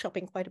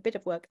workshopping quite a bit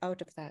of work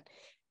out of that.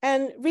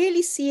 And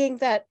really seeing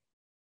that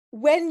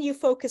when you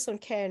focus on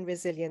care and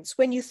resilience,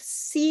 when you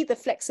see the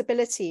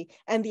flexibility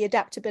and the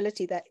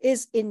adaptability that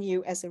is in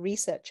you as a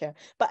researcher,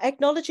 but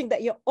acknowledging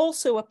that you're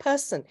also a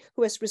person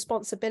who has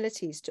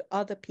responsibilities to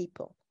other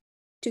people,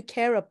 to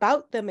care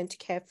about them and to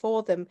care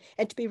for them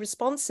and to be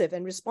responsive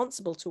and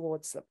responsible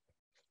towards them.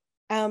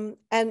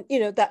 And, you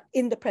know, that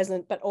in the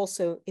present, but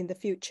also in the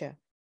future.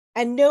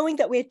 And knowing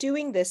that we're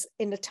doing this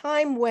in a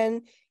time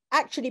when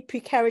actually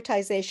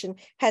precaritization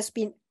has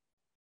been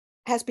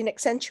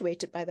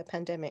accentuated by the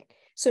pandemic.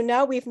 So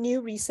now we have new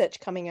research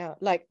coming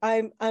out. Like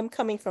I'm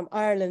coming from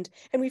Ireland,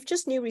 and we've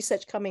just new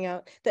research coming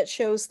out that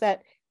shows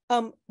that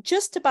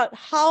just about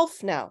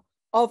half now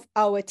of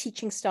our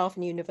teaching staff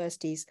in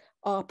universities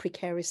are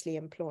precariously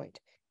employed.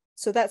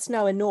 So that's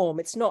now a norm.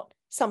 It's not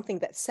something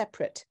that's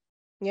separate.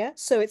 Yeah,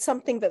 so it's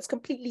something that's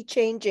completely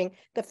changing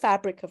the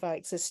fabric of our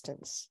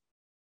existence.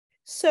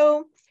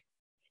 So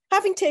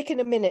having taken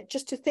a minute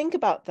just to think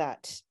about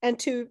that and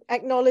to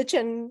acknowledge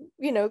and,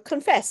 you know,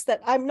 confess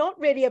that I'm not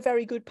really a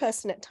very good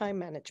person at time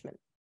management,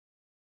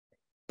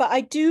 but I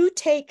do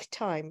take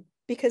time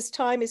because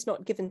time is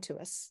not given to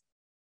us.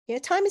 Yeah,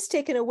 time is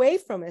taken away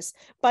from us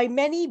by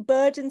many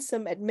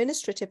burdensome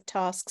administrative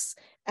tasks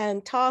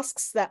and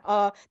tasks that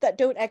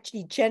don't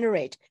actually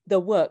generate the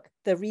work,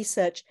 the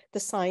research, the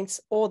science,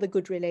 or the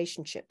good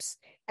relationships.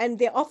 And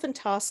they're often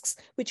tasks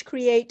which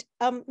create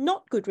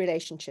not good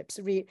relationships,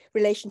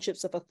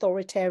 relationships of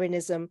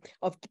authoritarianism,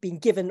 of being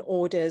given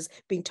orders,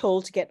 being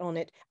told to get on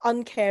it,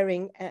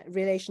 uncaring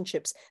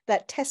relationships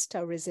that test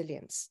our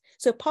resilience.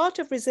 So part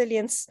of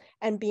resilience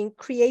and being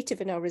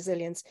creative in our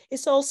resilience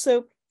is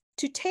also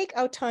to take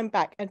our time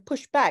back and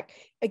push back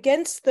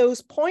against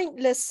those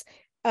pointless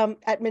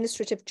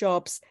administrative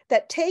jobs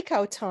that take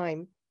our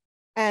time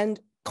and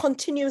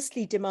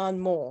continuously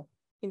demand more.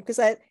 Because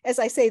as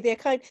I say,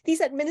 these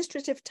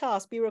administrative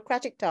tasks,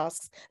 bureaucratic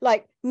tasks,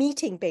 like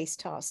meeting-based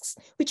tasks,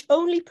 which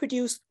only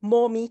produce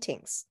more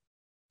meetings,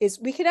 is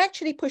we could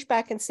actually push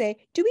back and say,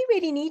 do we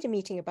really need a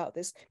meeting about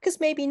this? Because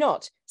maybe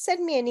not.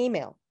 Send me an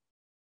email.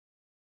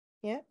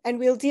 Yeah, and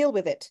we'll deal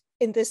with it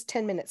in this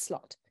 10-minute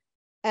slot.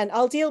 And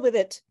I'll deal with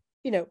it,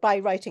 you know, by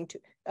writing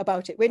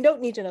about it. We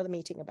don't need another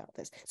meeting about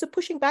this. So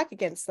pushing back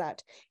against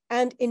that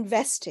and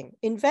investing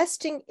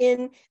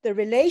in the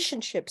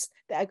relationships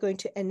that are going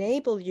to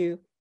enable you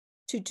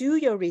to do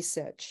your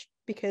research,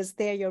 because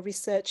they're your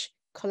research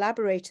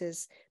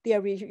collaborators, they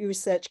are your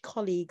research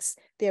colleagues,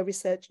 they are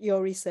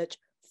your research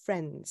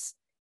friends.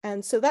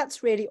 And so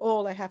that's really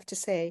all I have to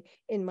say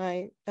in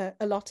my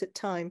allotted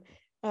time.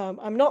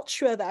 I'm not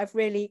sure that I've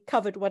really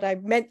covered what I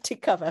meant to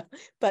cover,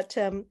 but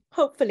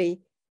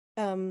hopefully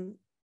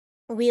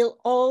we'll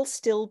all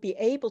still be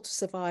able to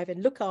survive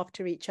and look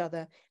after each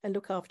other and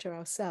look after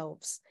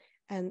ourselves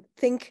and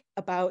think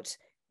about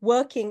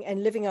working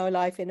and living our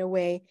life in a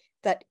way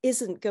that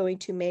isn't going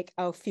to make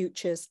our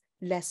futures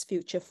less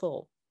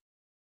futureful.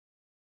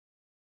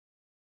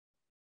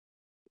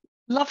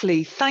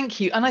 Lovely, thank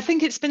you. And I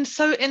think it's been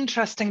so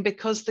interesting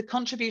because the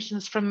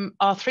contributions from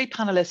our 3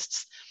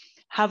 panelists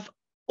have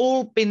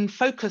all been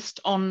focused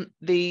on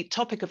the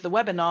topic of the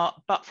webinar,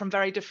 but from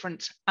very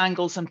different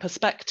angles and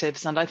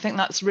perspectives. And I think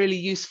that's really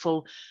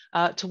useful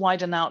to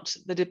widen out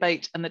the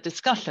debate and the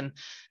discussion.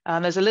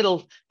 There's a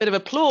little bit of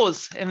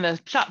applause in the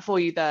chat for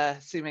you there,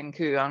 Su-ming,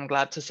 I'm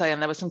glad to say.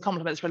 And there were some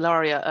compliments for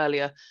Ilaria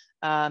earlier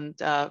and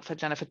for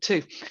Jennifer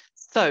too.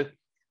 So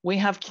we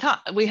have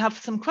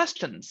some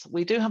questions.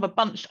 We do have a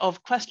bunch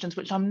of questions,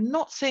 which I'm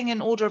not seeing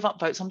in order of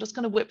upvotes. I'm just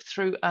going to whip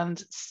through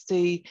and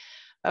see.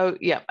 Oh,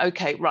 yeah,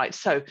 okay, right.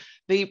 So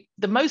the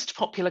most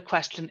popular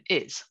question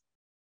is,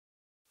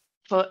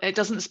 it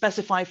doesn't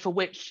specify for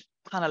which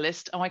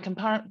panelist. Oh,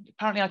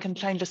 apparently I can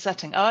change a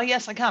setting. Oh,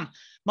 yes, I can.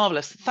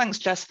 Marvelous. Thanks,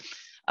 Jess.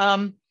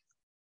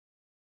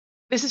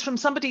 This is from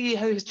somebody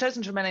who has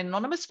chosen to remain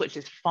anonymous, which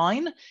is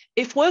fine.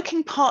 If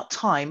working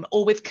part-time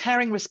or with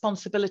caring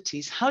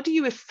responsibilities, how do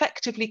you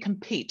effectively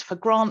compete for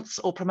grants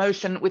or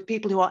promotion with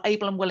people who are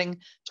able and willing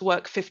to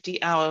work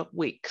 50-hour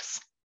weeks?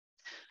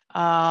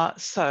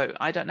 So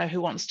I don't know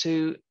who wants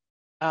to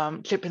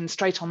chip in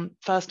straight on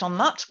first on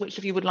that. Which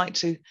of you would like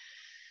to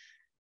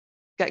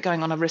get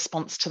going on a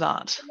response to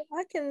that?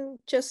 I can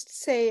just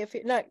say, if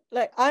it,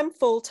 like I'm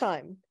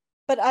full-time,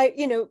 but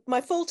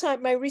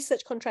my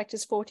research contract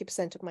is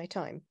 40% of my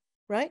time,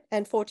 right?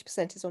 And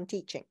 40% is on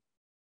teaching.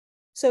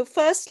 So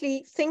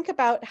firstly, think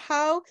about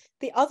how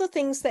the other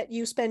things that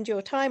you spend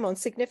your time on,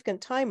 significant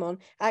time on,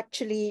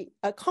 actually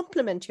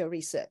complement your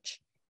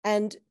research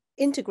and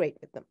integrate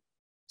with them.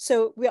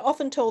 So we're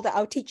often told that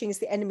our teaching is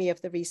the enemy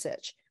of the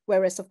research.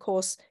 Whereas, of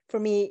course, for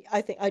me,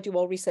 I think I do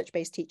all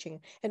research-based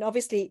teaching. And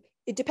obviously,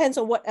 it depends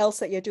on what else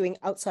that you're doing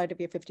outside of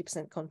your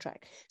 50%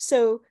 contract.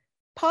 So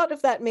part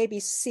of that may be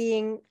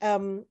seeing,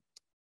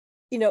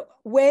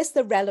 where's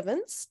the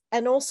relevance,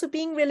 and also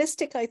being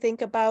realistic, I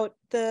think, about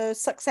the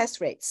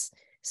success rates.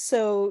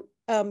 So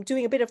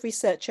doing a bit of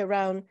research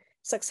around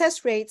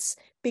success rates,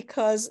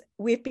 because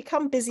we've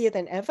become busier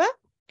than ever.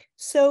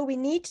 So we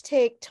need to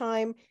take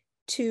time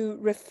to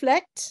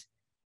reflect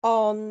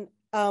on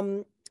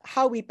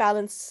how we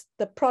balance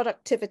the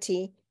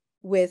productivity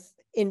with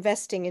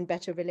investing in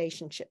better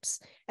relationships.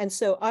 And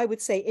so I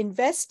would say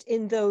invest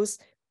in those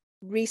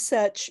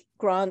research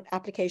grant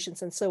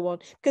applications and so on,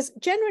 because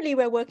generally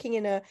we're working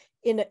in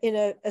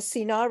a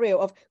scenario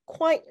of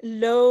quite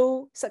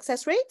low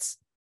success rates.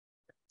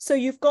 So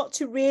you've got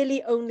to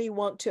really only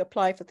want to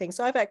apply for things.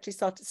 So I've actually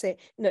started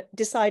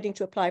deciding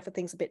to apply for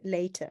things a bit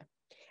later,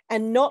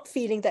 and not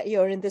feeling that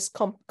you're in this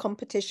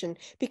competition,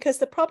 because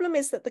the problem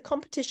is that the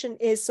competition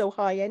is so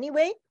high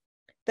anyway,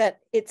 that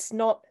it's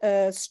not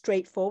a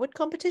straightforward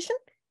competition.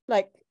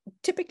 Like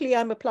typically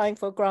I'm applying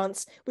for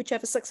grants which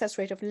have a success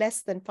rate of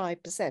less than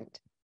 5%.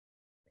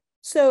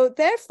 So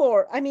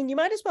therefore, I mean, you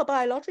might as well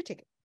buy a lottery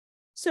ticket.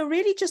 So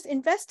really just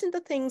invest in the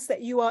things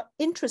that you are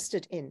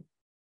interested in,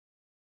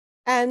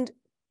 and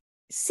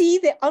see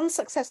the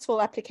unsuccessful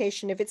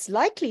application, if it's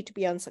likely to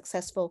be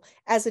unsuccessful,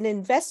 as an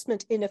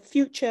investment in a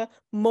future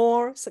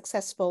more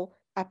successful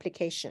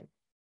application.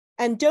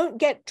 And don't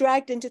get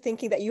dragged into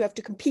thinking that you have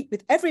to compete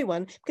with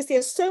everyone, because there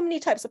are so many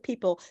types of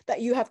people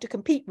that you have to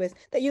compete with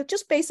that you'll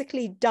just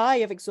basically die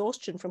of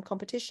exhaustion from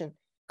competition.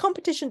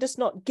 Competition does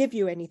not give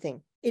you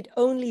anything. It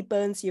only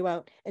burns you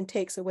out and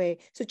takes away.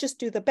 So just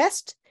do the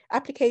best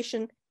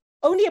application,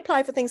 only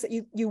apply for things that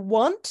you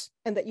want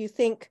and that you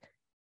think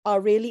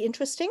are really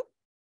interesting.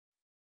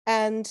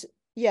 And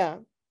yeah,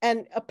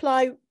 and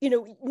apply,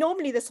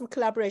 normally there's some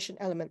collaboration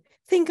element.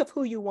 Think of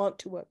who you want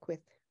to work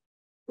with.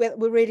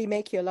 Will really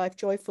make your life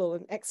joyful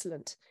and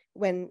excellent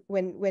when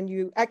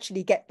you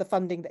actually get the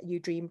funding that you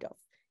dreamed of.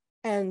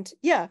 And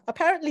yeah,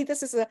 apparently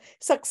this is a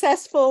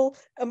successful,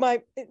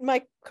 my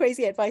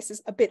crazy advice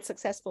is a bit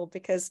successful,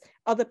 because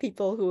other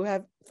people who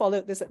have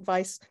followed this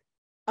advice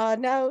are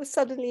now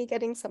suddenly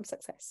getting some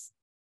success.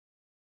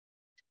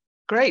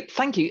 Great,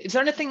 thank you. Is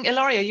there anything,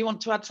 Ilaria, you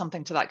want to add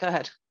something to that? Go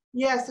ahead.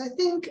 Yes, I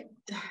think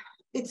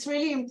it's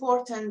really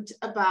important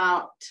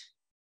about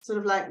sort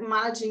of like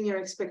managing your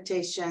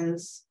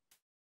expectations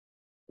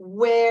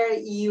where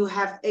you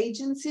have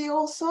agency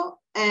also,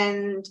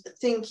 and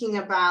thinking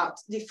about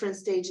different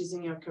stages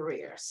in your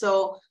career.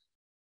 So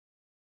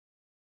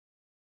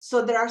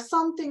there are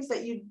some things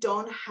that you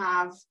don't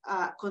have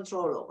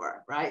control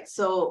over, right?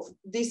 So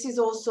this is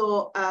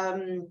also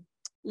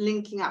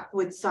linking up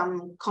with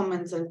some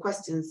comments and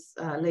questions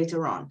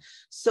later on.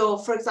 So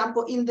for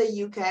example, in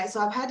the UK, so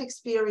I've had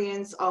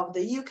experience of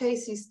the UK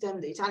system,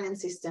 the Italian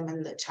system,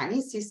 and the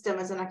Chinese system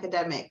as an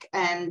academic.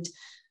 And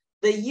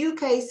the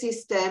UK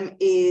system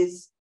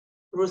is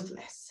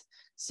ruthless.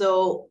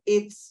 So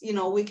it's,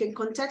 we can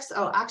context,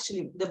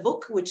 actually the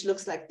book, which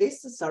looks like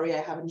this, sorry,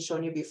 I haven't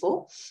shown you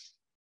before.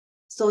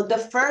 So the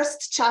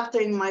first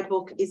chapter in my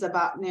book is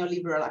about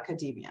neoliberal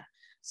academia.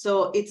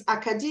 So it's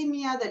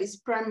academia that is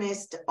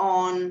premised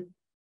on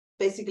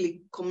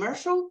basically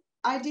commercial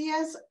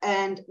ideas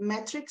and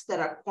metrics that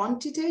are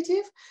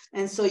quantitative.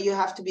 And so you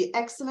have to be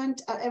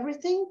excellent at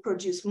everything,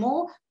 produce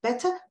more,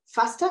 better,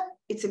 faster.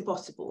 It's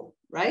impossible,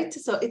 right?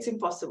 So it's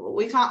impossible.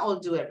 We can't all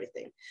do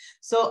everything.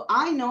 So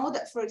I know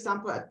that, for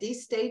example, at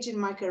this stage in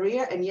my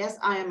career, and yes,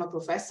 I am a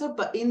professor,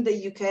 but in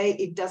the UK,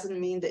 it doesn't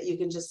mean that you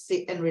can just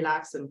sit and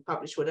relax and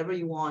publish whatever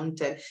you want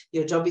and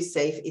your job is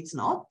safe. It's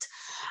not.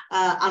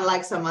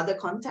 Unlike some other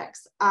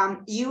contexts,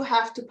 you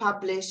have to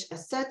publish a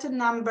certain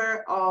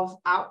number of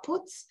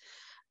outputs,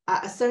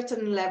 a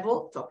certain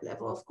level, top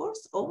level, of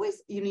course,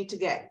 always. You need to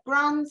get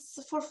grants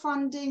for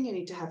funding, you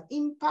need to have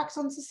impacts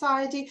on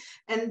society,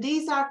 and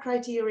these are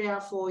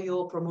criteria for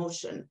your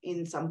promotion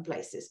in some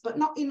places, but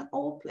not in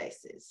all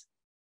places,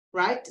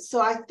 right?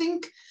 So I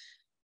think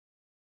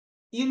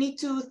you need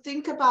to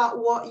think about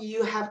what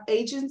you have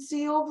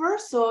agency over.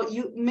 So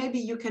maybe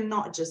you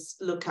cannot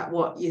just look at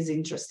what is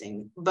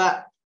interesting,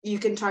 but you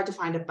can try to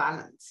find a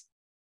balance.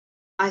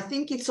 I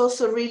think it's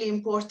also really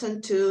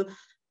important to,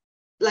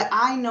 like,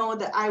 I know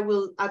that I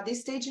will, at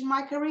this stage in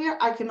my career,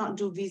 I cannot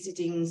do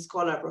visiting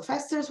scholar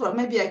professors. Well,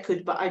 maybe I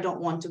could, but I don't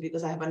want to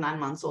because I have a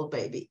 9-month-old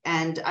baby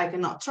and I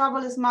cannot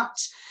travel as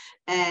much.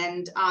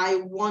 And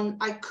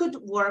I could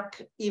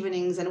work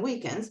evenings and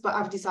weekends, but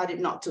I've decided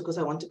not to because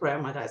I want to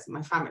prioritize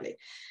my family.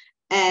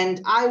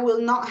 And I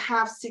will not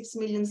have 6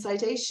 million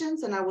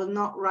citations and I will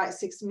not write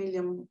 6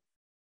 million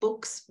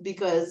books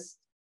because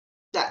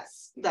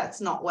that's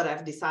not what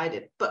I've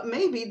decided. But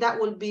maybe that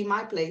will be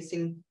my place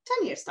in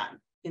 10 years time,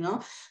 you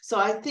know? So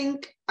I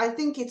think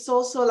it's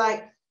also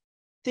like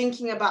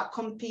thinking about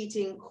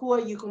competing, who are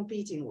you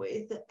competing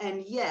with?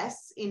 And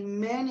yes, in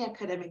many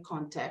academic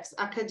contexts,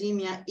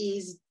 academia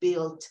is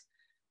built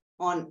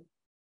on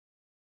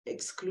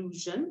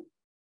exclusion,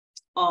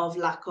 of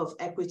lack of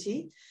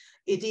equity.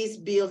 It is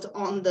built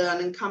on the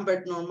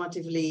unencumbered,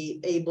 normatively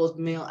abled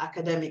male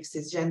academic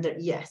cisgender.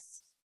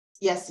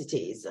 Yes, it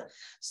is.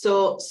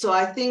 So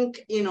I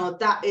think, you know,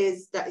 that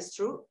is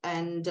true.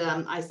 And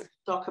I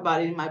talk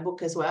about it in my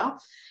book as well.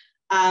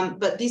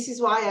 But this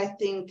is why I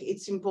think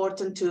it's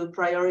important to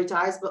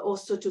prioritize, but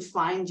also to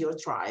find your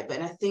tribe.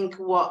 And I think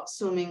what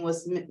Su-ming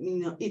was,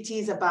 you know, it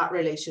is about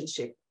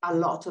relationship, a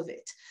lot of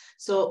it.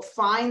 So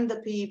find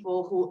the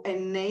people who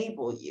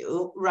enable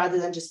you rather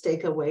than just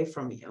take away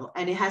from you.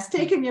 And it has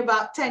taken me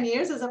about 10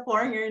 years as a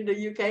foreigner in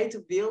the UK to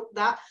build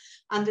that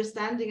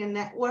understanding and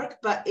network,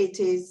 but it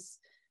is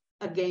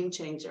a game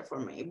changer for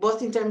me,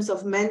 both in terms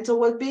of mental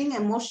well-being,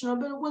 emotional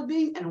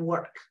well-being, and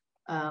work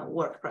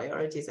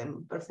priorities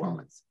and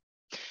performance.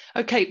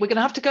 Okay, we're going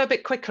to have to go a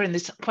bit quicker in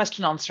this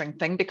question answering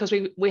thing because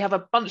we have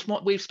a bunch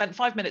more. We've spent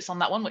 5 minutes on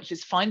that one, which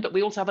is fine, but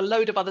we also have a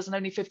load of others and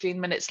only 15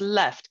 minutes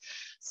left.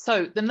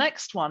 So the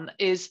next one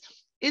is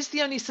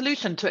the only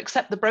solution to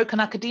accept the broken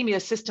academia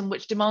system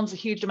which demands a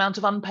huge amount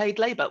of unpaid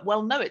labour?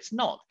 Well, no, it's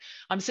not.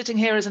 I'm sitting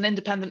here as an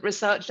independent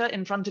researcher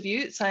in front of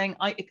you saying,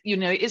 you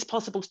know, it is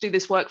possible to do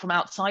this work from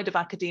outside of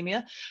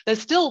academia.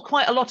 There's still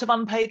quite a lot of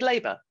unpaid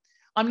labour.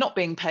 I'm not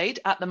being paid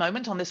at the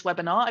moment on this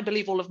webinar. I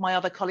believe all of my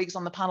other colleagues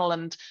on the panel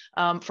and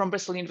from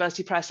Bristol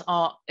University Press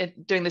are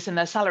doing this in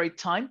their salaried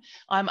time.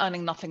 I'm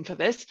earning nothing for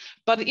this,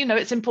 but you know,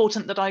 it's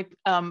important that I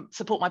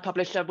support my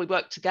publisher. We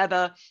work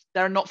together.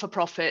 They're a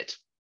not-for-profit,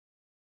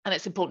 and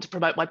it's important to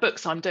promote my book,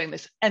 so I'm doing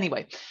this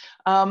anyway.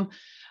 And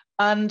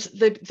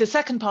the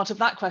second part of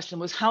that question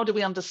was, how do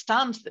we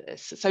understand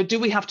this? So do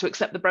we have to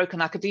accept the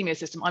broken academia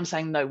system? I'm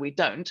saying no, we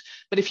don't.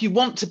 But if you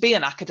want to be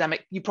an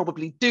academic, you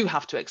probably do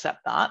have to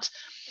accept that.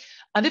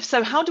 And if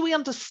so, how do we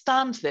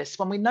understand this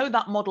when we know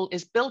that model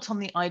is built on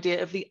the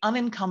idea of the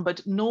unencumbered,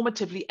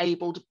 normatively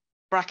abled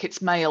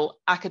brackets male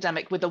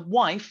academic with a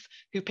wife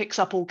who picks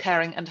up all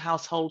caring and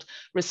household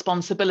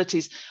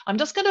responsibilities? I'm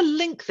just going to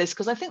link this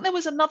because I think there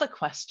was another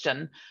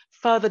question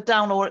further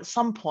down or at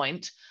some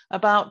point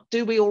about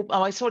do we all,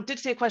 I did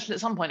see a question at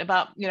some point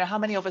about, you know, how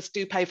many of us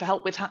do pay for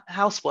help with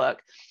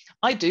housework?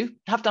 I do,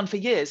 have done for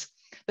years.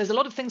 There's a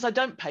lot of things I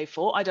don't pay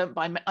for. I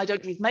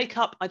don't use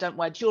makeup. I don't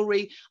wear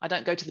jewelry. I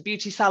don't go to the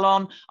beauty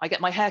salon. I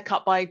get my hair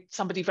cut by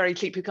somebody very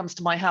cheap who comes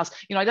to my house.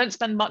 You know, I don't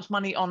spend much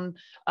money on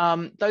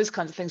those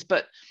kinds of things,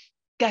 but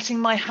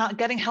getting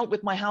help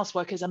with my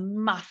housework is a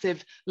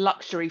massive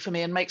luxury for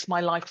me and makes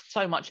my life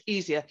so much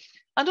easier,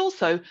 and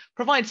also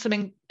provides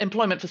some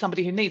employment for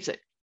somebody who needs it,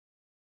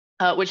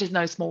 which is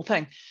no small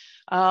thing.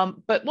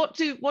 But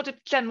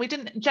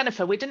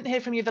Jennifer, we didn't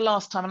hear from you the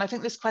last time, and I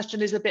think this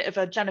question is a bit of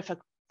a Jennifer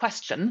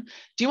question.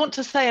 Do you want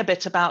to say a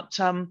bit about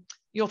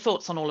your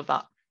thoughts on all of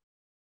that?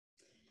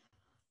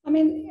 I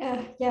mean,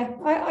 yeah,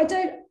 I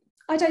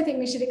don't think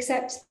we should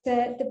accept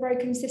the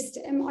broken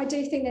system. I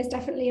do think there's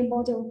definitely a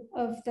model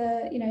of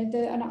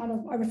and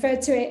I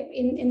referred to it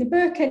in the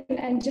book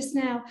and just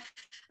now,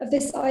 of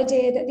this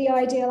idea that the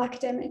ideal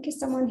academic is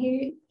someone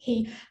who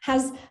he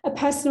has a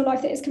personal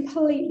life that is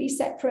completely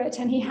separate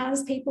and he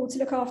has people to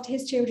look after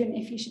his children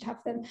if he should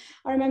have them.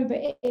 I remember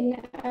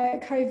in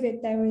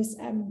COVID, there was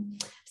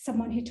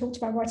someone who talked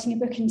about writing a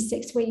book in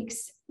 6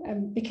 weeks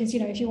because, you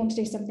know, if you want to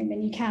do something,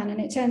 then you can.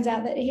 And it turns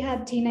out that he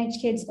had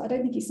teenage kids, but I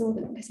don't think he saw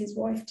them because his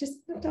wife just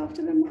looked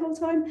after them the whole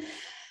time.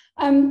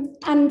 And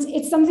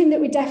it's something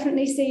that we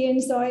definitely see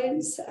in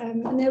science.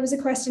 And there was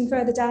a question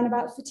further down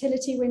about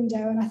fertility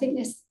window. And I think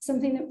there's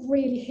something that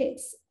really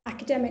hits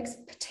academics,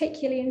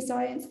 particularly in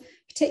science,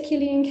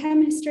 particularly in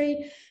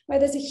chemistry, where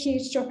there's a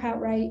huge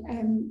dropout rate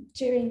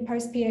during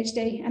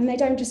post-PhD. And they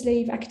don't just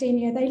leave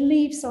academia, they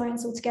leave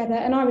science altogether.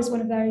 And I was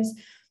one of those.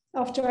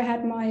 After I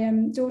had my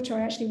daughter,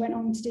 I actually went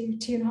on to do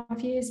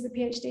 2.5 years of a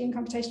PhD in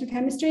computational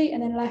chemistry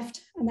and then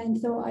left, and then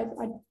thought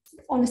I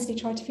honestly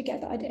tried to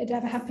forget that it had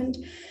ever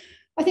happened.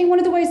 I think one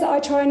of the ways that I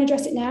try and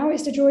address it now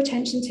is to draw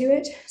attention to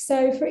it.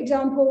 So, for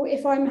example,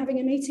 if I'm having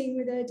a meeting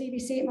with a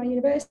DVC at my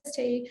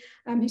university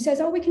who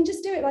says, oh, we can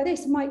just do it like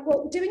this, I'm like,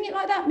 well, doing it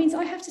like that means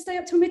I have to stay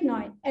up till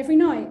midnight every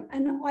night.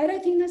 And I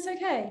don't think that's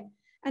okay.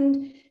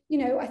 And, you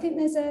know, I think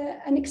there's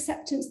an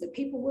acceptance that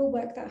people will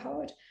work that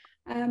hard.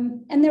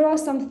 And there are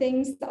some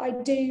things that I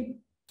do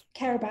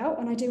care about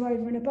and I do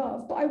over and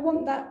above, but I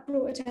want that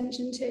brought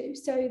attention to,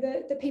 so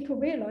that people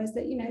realise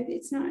that, you know,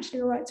 it's not actually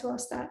all right to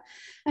ask that,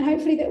 and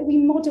hopefully that we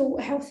model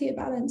a healthier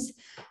balance.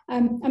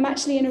 I'm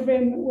actually in a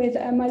room with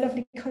my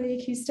lovely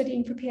colleague who's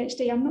studying for a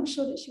PhD. I'm not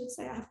sure that she would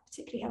say I have a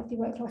particularly healthy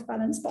work-life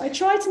balance, but I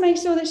try to make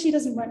sure that she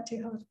doesn't work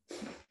too hard.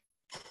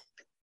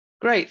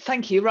 Great,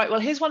 thank you. Right,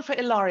 well, here's one for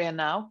Ilaria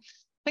now.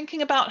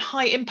 Thinking about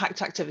high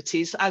impact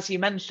activities, as you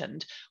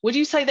mentioned, would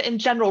you say that in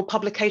general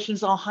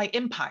publications are high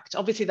impact?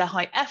 Obviously they're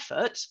high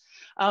effort.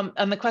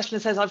 And the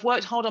questioner says, I've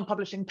worked hard on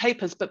publishing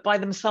papers, but by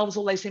themselves,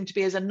 all they seem to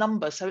be is a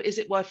number. So is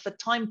it worth the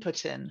time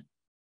put in?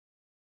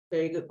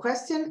 Very good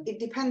question. It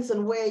depends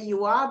on where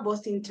you are,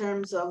 both in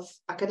terms of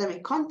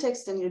academic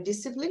context and your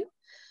discipline.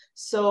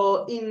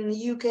 So in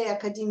UK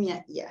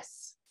academia,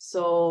 yes.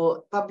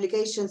 So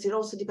publications, it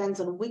also depends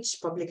on which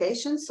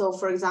publication. So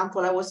for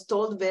example, I was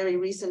told very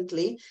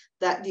recently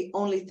that the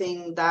only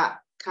thing that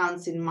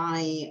counts in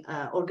my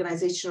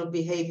organizational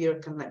behavior,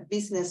 kind of like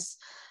business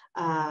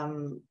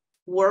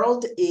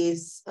world,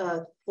 is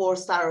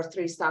 4-star or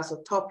 3 stars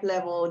or top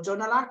level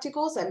journal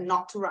articles, and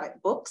not to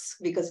write books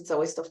because it's a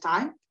waste of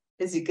time.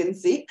 As you can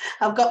see,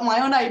 I've got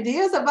my own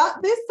ideas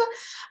about this,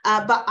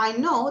 but I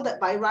know that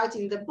by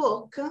writing the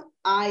book,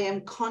 I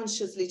am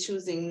consciously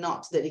choosing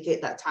not to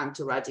dedicate that time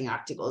to writing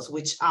articles,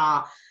 which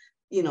are,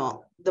 you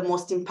know, the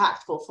most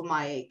impactful for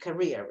my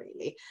career,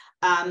 really.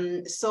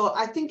 So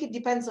I think it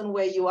depends on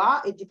where you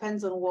are. It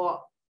depends on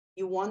what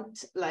you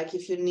want. Like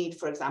if you need,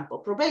 for example,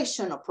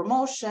 probation or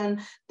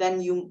promotion,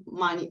 then you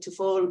might need to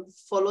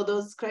follow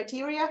those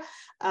criteria.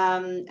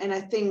 And I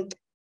think,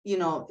 you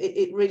know,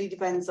 it really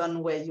depends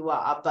on where you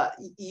are, but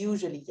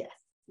usually, yes.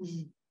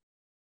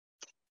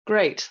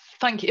 Great,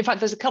 thank you. In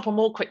fact, there's a couple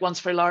more quick ones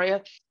for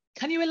Ilaria.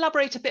 Can you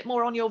elaborate a bit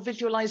more on your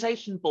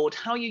visualization board,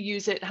 how you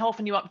use it, how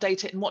often you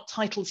update it, and what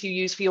titles you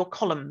use for your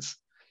columns?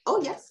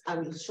 Oh, yes, I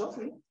will show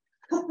you.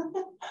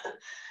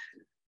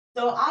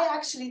 So I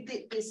actually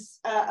did this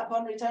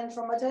upon return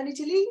from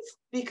maternity leave,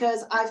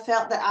 because I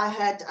felt that I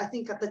had, I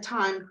think at the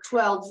time,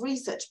 12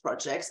 research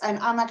projects, and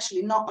I'm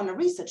actually not on a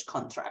research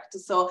contract.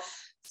 So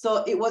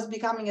it was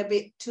becoming a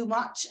bit too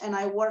much, and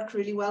I work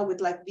really well with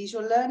like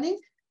visual learning.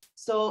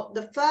 So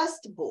the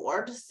first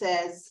board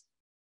says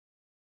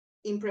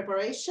in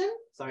preparation,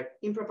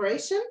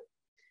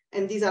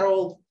 and these are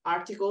all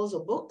articles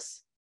or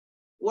books.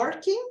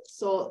 Working,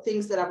 so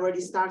things that I've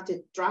already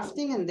started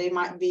drafting and they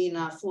might be in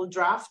a full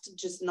draft,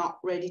 just not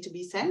ready to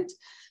be sent.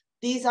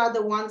 These are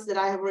the ones that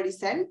I have already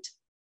sent.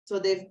 So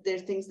they're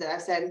things that I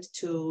sent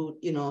to,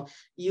 you know,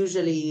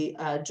 usually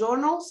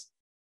journals.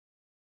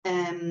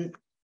 And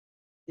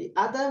the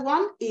other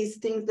one is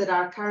things that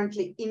are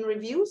currently in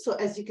review. So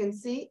as you can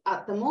see,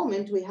 at the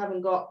moment, we haven't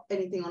got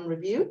anything on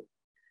review,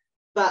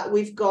 but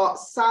we've got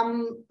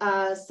some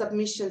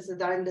submissions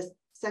that are in the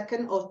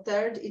second or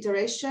third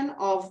iteration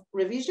of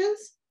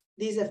revisions.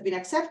 These have been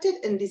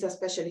accepted, and these are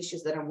special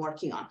issues that I'm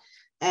working on.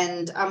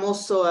 And I'm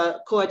also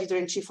a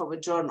co-editor-in-chief of a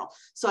journal.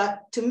 So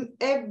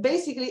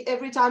basically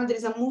every time there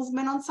is a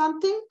movement on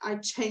something, I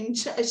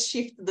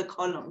shift the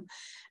column,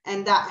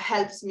 and that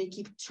helps me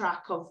keep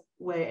track of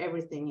where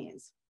everything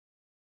is.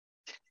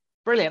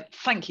 Brilliant,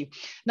 thank you.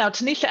 Now,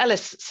 Tanisha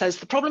Ellis says,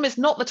 the problem is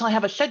not that I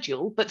have a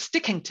schedule, but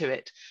sticking to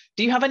it.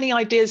 Do you have any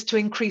ideas to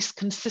increase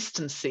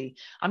consistency?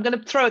 I'm going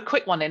to throw a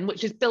quick one in,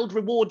 which is build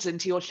rewards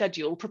into your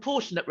schedule,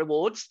 proportionate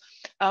rewards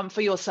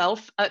for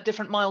yourself at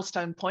different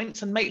milestone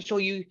points, and make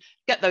sure you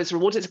get those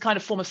rewards. It's a kind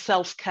of form of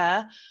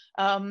self-care.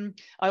 I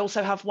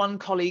also have one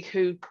colleague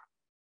who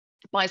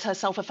buys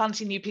herself a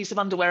fancy new piece of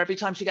underwear every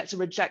time she gets a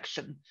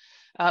rejection.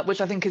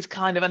 Which I think is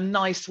kind of a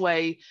nice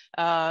way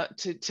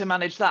to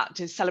manage that,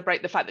 to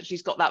celebrate the fact that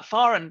she's got that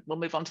far, and we'll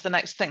move on to the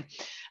next thing.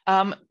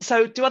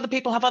 So do other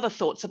people have other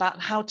thoughts about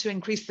how to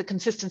increase the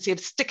consistency of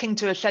sticking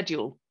to a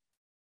schedule?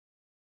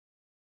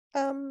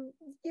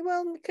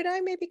 Well, could I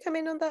maybe come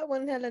in on that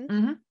one, Helen?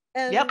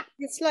 Mm-hmm. Yep.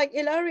 It's like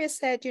Ilaria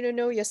said, you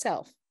know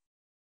yourself.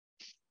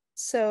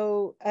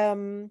 So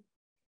I'm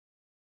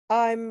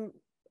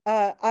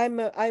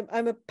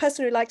a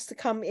person who likes to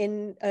come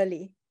in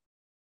early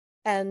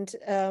and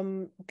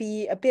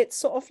be a bit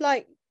sort of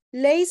like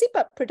lazy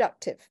but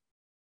productive.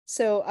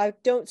 So I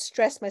don't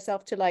stress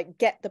myself to like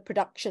get the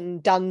production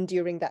done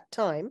during that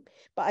time,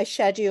 but I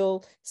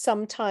schedule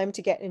some time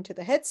to get into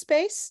the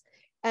headspace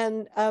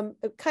and a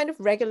kind of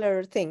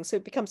regular thing. So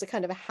it becomes a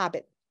kind of a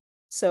habit.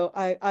 So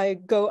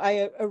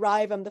I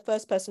arrive, I'm the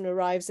first person who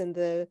arrives in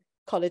the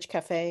college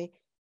cafe.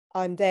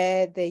 I'm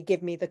there, they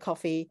give me the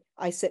coffee,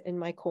 I sit in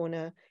my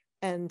corner,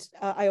 and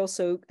I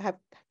also have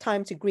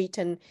time to greet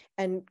and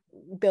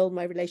build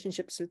my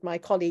relationships with my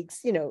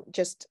colleagues, you know,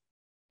 just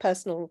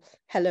personal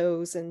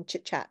hellos and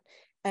chit chat.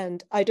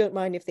 And I don't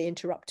mind if they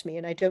interrupt me,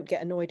 and I don't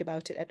get annoyed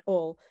about it at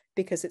all,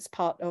 because it's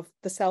part of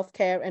the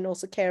self-care and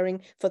also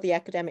caring for the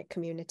academic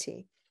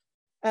community.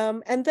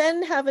 And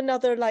then have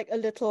another, like a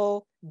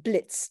little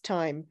blitz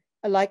time,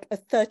 like a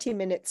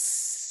 30-minute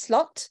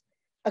slot,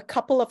 a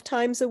couple of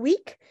times a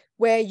week,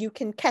 where you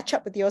can catch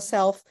up with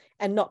yourself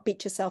and not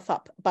beat yourself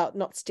up about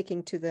not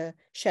sticking to the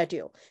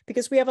schedule,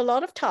 because we have a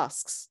lot of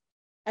tasks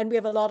and we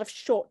have a lot of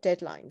short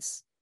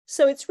deadlines.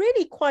 So it's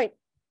really quite,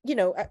 you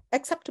know,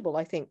 acceptable,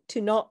 I think, to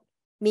not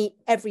meet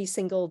every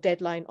single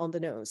deadline on the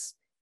nose,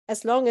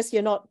 as long as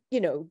you're not, you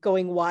know,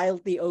 going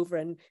wildly over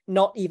and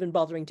not even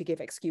bothering to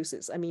give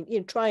excuses. I mean, you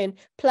know, try and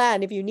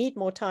plan. If you need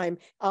more time,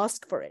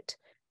 ask for it,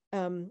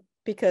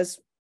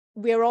 because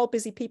we're all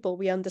busy people.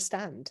 We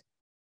understand.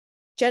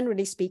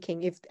 Generally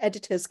speaking, if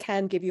editors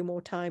can give you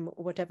more time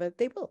or whatever,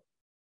 they will.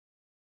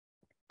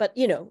 But,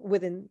 you know,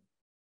 within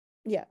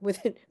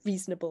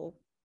reasonable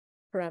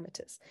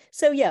parameters.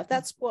 So yeah,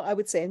 that's what I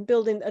would say, and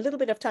build in a little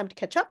bit of time to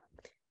catch up,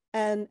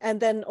 and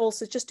then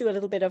also just do a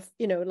little bit of,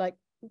 you know, like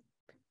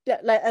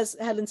as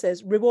Helen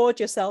says, reward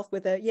yourself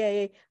with a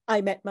yay,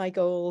 I met my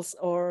goals,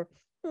 or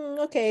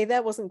okay,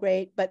 that wasn't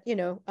great, but you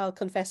know, I'll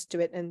confess to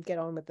it and get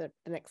on with the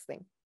next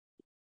thing.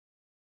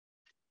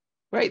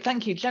 Great,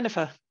 thank you.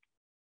 Jennifer.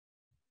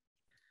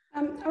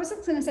 I was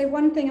also going to say,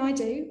 one thing I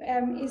do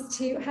is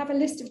to have a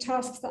list of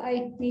tasks that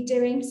I need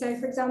doing. So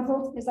for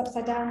example, it's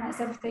upside down, that's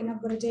everything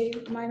I've got to do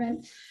at the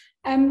moment.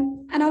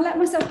 And I'll let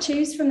myself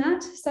choose from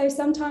that. So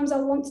sometimes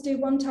I'll want to do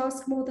one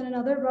task more than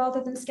another, rather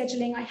than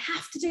scheduling, I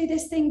have to do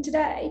this thing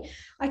today.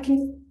 I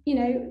can, you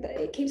know,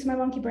 it keeps my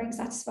monkey brain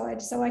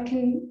satisfied. So I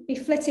can be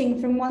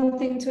flitting from one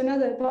thing to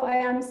another, but I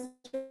am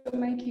still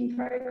making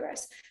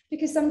progress.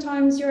 Because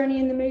sometimes you're only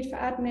in the mood for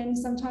admin,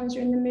 sometimes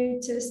you're in the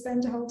mood to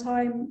spend a whole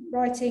time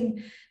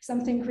writing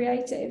something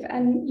creative,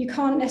 and you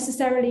can't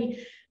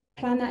necessarily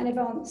plan that in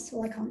advance,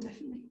 or I can't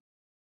definitely.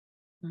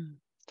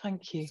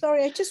 Thank you.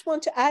 Sorry, I just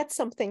want to add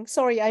something.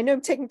 Sorry, I know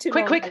I'm taking too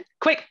long.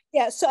 Quick.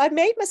 Yeah, so I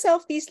made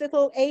myself these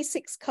little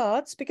A6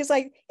 cards, because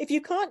if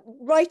you can't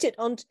write it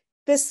on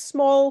this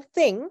small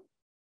thing,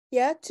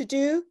 yeah, to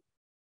do,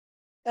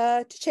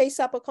 to chase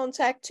up a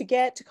contact, to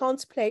get, to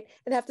contemplate,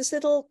 and have this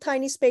little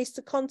tiny space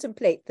to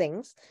contemplate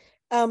things.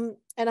 And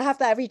I have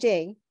that every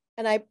day,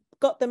 and I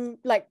got them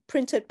like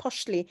printed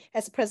poshly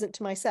as a present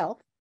to myself.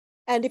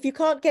 And if you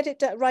can't get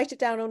it, write it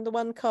down on the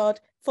one card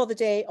for the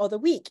day or the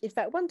week. In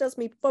fact, one does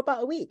me for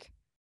about a week.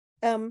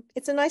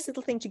 It's a nice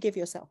little thing to give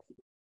yourself.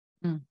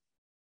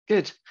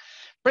 Good.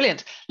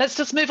 Brilliant. Let's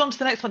just move on to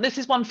the next one. This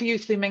is one for you,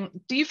 Su-ming.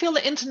 Do you feel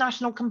that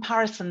international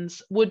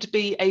comparisons would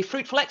be a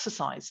fruitful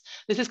exercise?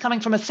 This is coming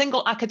from a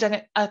single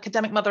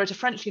academic mother at a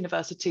French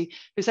university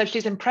who said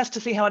she's impressed to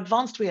see how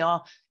advanced we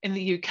are in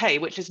the UK,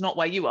 which is not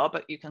where you are,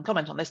 but you can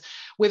comment on this,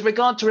 with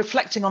regard to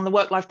reflecting on the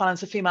work-life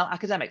balance of female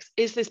academics.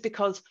 Is this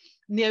because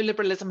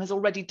neoliberalism has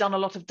already done a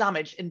lot of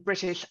damage in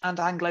British and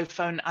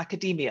Anglophone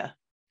academia?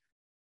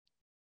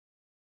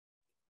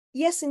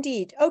 Yes,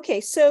 indeed.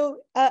 Okay, so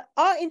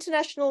are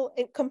international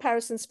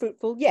comparisons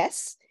fruitful?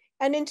 Yes.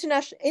 And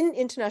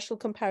international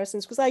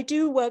comparisons, because I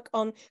do work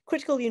on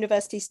critical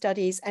university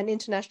studies and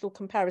international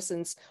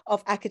comparisons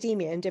of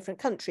academia in different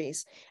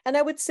countries. And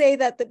I would say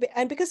that,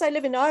 and because I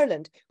live in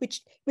Ireland,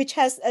 which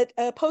has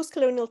a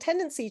post-colonial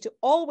tendency to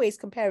always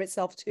compare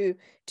itself to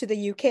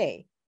the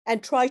UK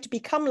and try to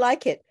become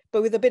like it,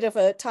 but with a bit of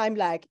a time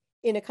lag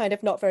in a kind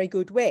of not very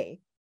good way.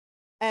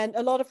 And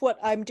a lot of what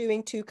I'm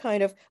doing to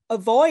kind of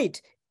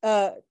avoid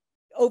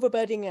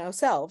overburdening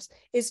ourselves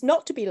is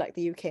not to be like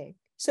the UK.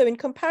 So in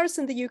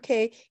comparison, the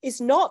UK is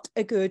not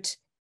a good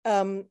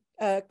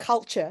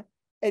culture.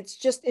 It's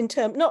just in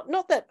terms,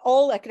 not that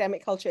all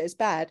academic culture is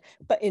bad,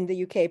 but in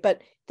the UK,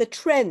 but the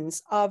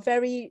trends are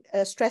very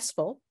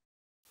stressful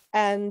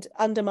and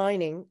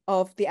undermining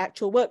of the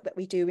actual work that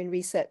we do in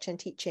research and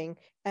teaching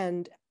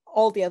and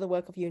all the other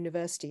work of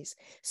universities.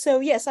 So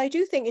yes, I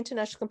do think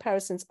international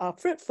comparisons are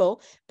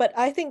fruitful, but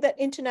I think that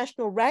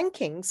international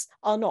rankings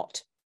are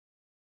not.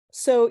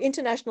 So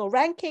international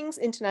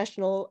rankings,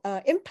 international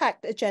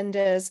impact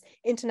agendas,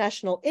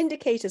 international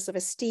indicators of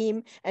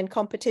esteem and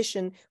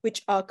competition,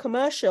 which are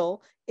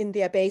commercial in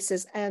their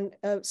basis and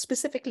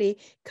specifically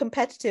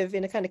competitive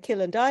in a kind of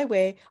kill and die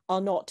way,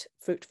 are not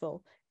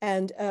fruitful.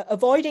 And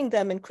avoiding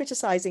them and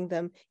criticizing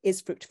them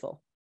is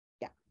fruitful.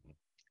 Yeah.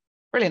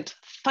 Brilliant.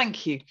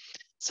 Thank you.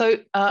 So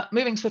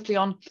moving swiftly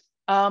on,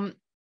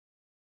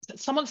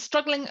 someone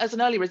struggling as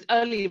an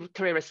early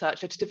career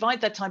researcher to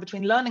divide their time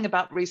between learning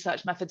about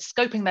research methods,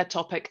 scoping their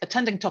topic,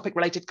 attending topic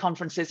related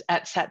conferences,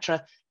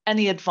 etc.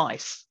 Any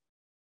advice?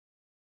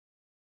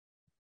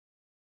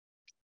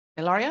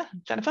 Ilaria,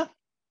 Jennifer?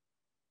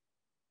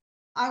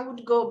 I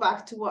would go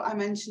back to what I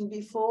mentioned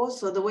before.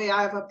 So the way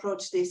I've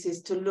approached this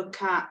is to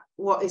look at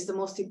what is the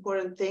most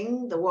important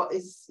thing, what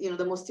is,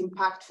 the most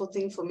impactful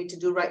thing for me to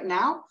do right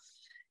now.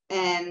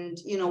 And,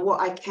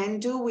 what I can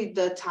do with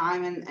the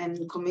time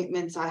and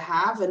commitments I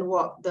have, and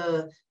what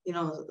the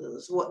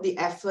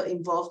effort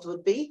involved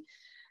would be.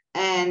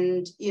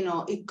 And,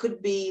 it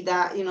could be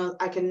that,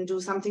 I can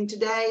do something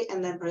today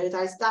and then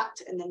prioritize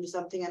that and then do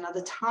something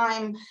another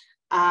time.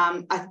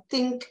 I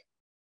think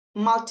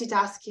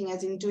multitasking,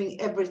 as in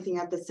doing everything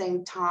at the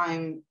same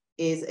time,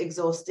 is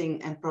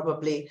exhausting and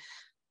probably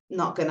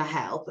not going to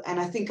help. And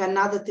I think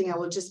another thing I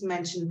will just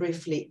mention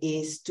briefly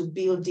is to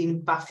build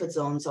in buffer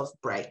zones of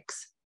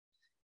breaks,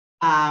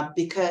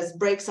 because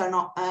breaks are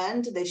not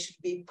earned. They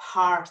should be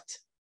part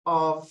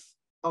of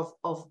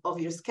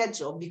your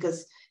schedule,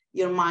 because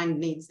your mind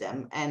needs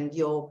them and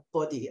your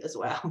body as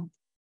well.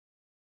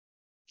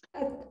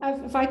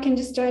 If I can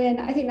just join in,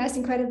 I think that's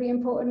incredibly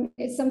important.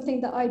 It's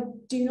something that I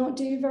do not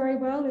do very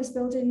well, is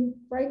build in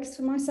breaks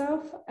for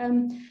myself.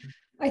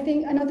 I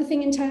think another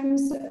thing in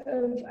terms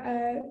of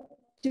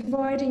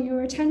dividing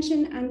your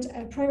attention and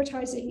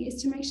prioritizing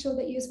is to make sure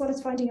that you, as well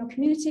as finding your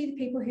community, the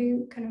people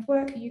who kind of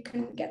work, who you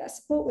can get that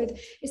support with,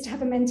 is to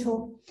have a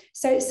mentor.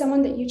 So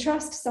someone that you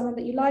trust, someone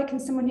that you like,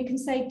 and someone who can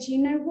say, do you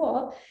know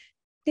what?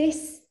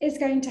 This is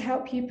going to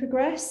help you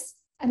progress,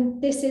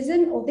 and this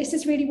isn't, or this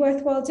is really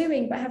worthwhile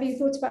doing, but have you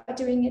thought about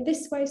doing it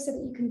this way so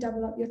that you can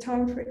double up your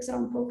time, for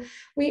example?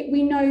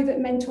 We know that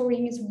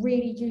mentoring is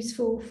really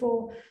useful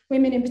for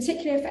women in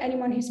particular, for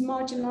anyone who's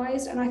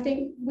marginalised, and I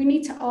think we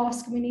need to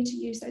ask and we need to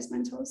use those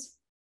mentors.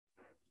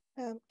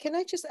 Can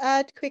I just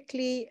add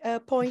quickly a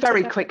point?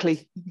 Very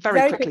quickly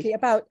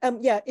about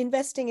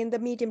investing in the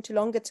medium to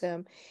longer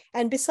term.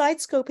 And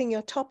besides scoping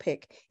your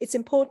topic, it's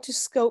important to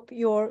scope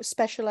your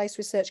specialized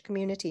research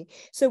community.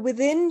 So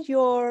within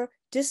your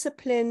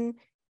discipline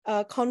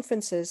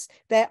conferences,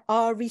 there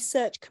are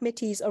research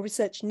committees or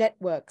research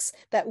networks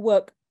that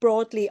work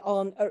broadly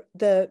on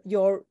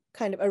your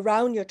kind of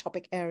around your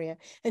topic area,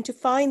 and to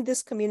find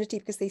this community,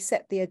 because they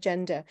set the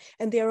agenda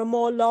and they are a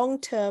more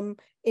long-term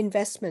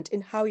investment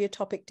in how your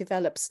topic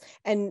develops,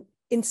 and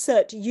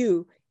insert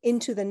you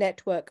into the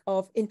network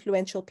of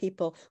influential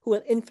people who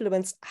will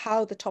influence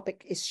how the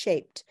topic is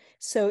shaped.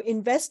 So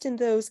invest in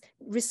those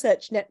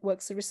research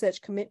networks, the research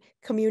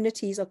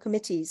communities or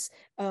committees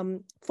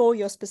for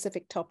your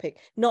specific topic,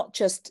 not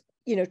just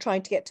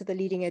trying to get to the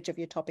leading edge of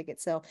your topic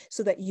itself,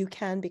 so that you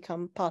can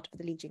become part of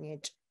the leading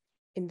edge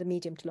in the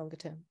medium to longer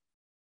term.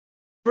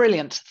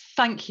 Brilliant,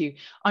 thank you.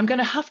 I'm going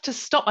to have to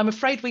stop. I'm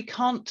afraid we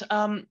can't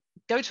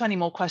go to any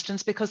more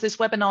questions because this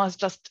webinar has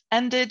just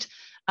ended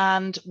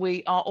and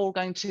we are all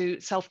going to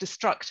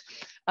self-destruct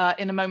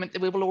in a moment.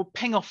 That we will all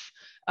ping off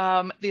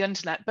the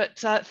internet. But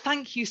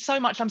thank you so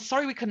much. I'm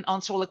sorry we couldn't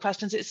answer all the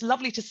questions. It's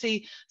lovely to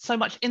see so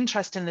much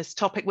interest in this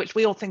topic, which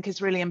we all think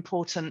is really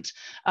important.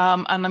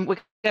 And we're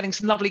getting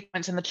some lovely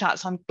comments in the chat,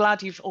 so I'm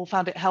glad you've all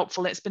found it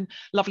helpful. It's been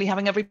lovely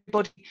having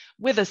everybody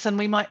with us, and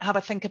we might have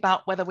a think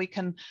about whether we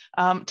can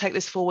take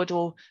this forward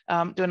or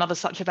do another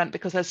such event,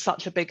 because there's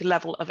such a big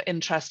level of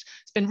interest.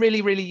 It's been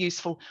really, really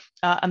useful.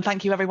 And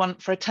thank you everyone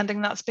for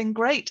attending. That's been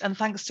great. And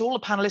thanks to all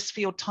the panelists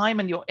for your time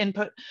and your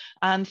input.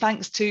 And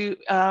thanks to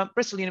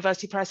Bristol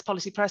University Press,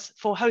 Policy Press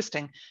for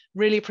hosting.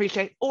 Really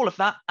appreciate all of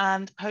that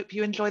and hope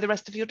you enjoy the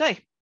rest of your day.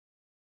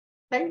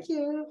 Thank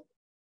you.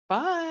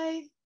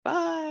 Bye.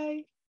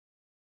 Bye.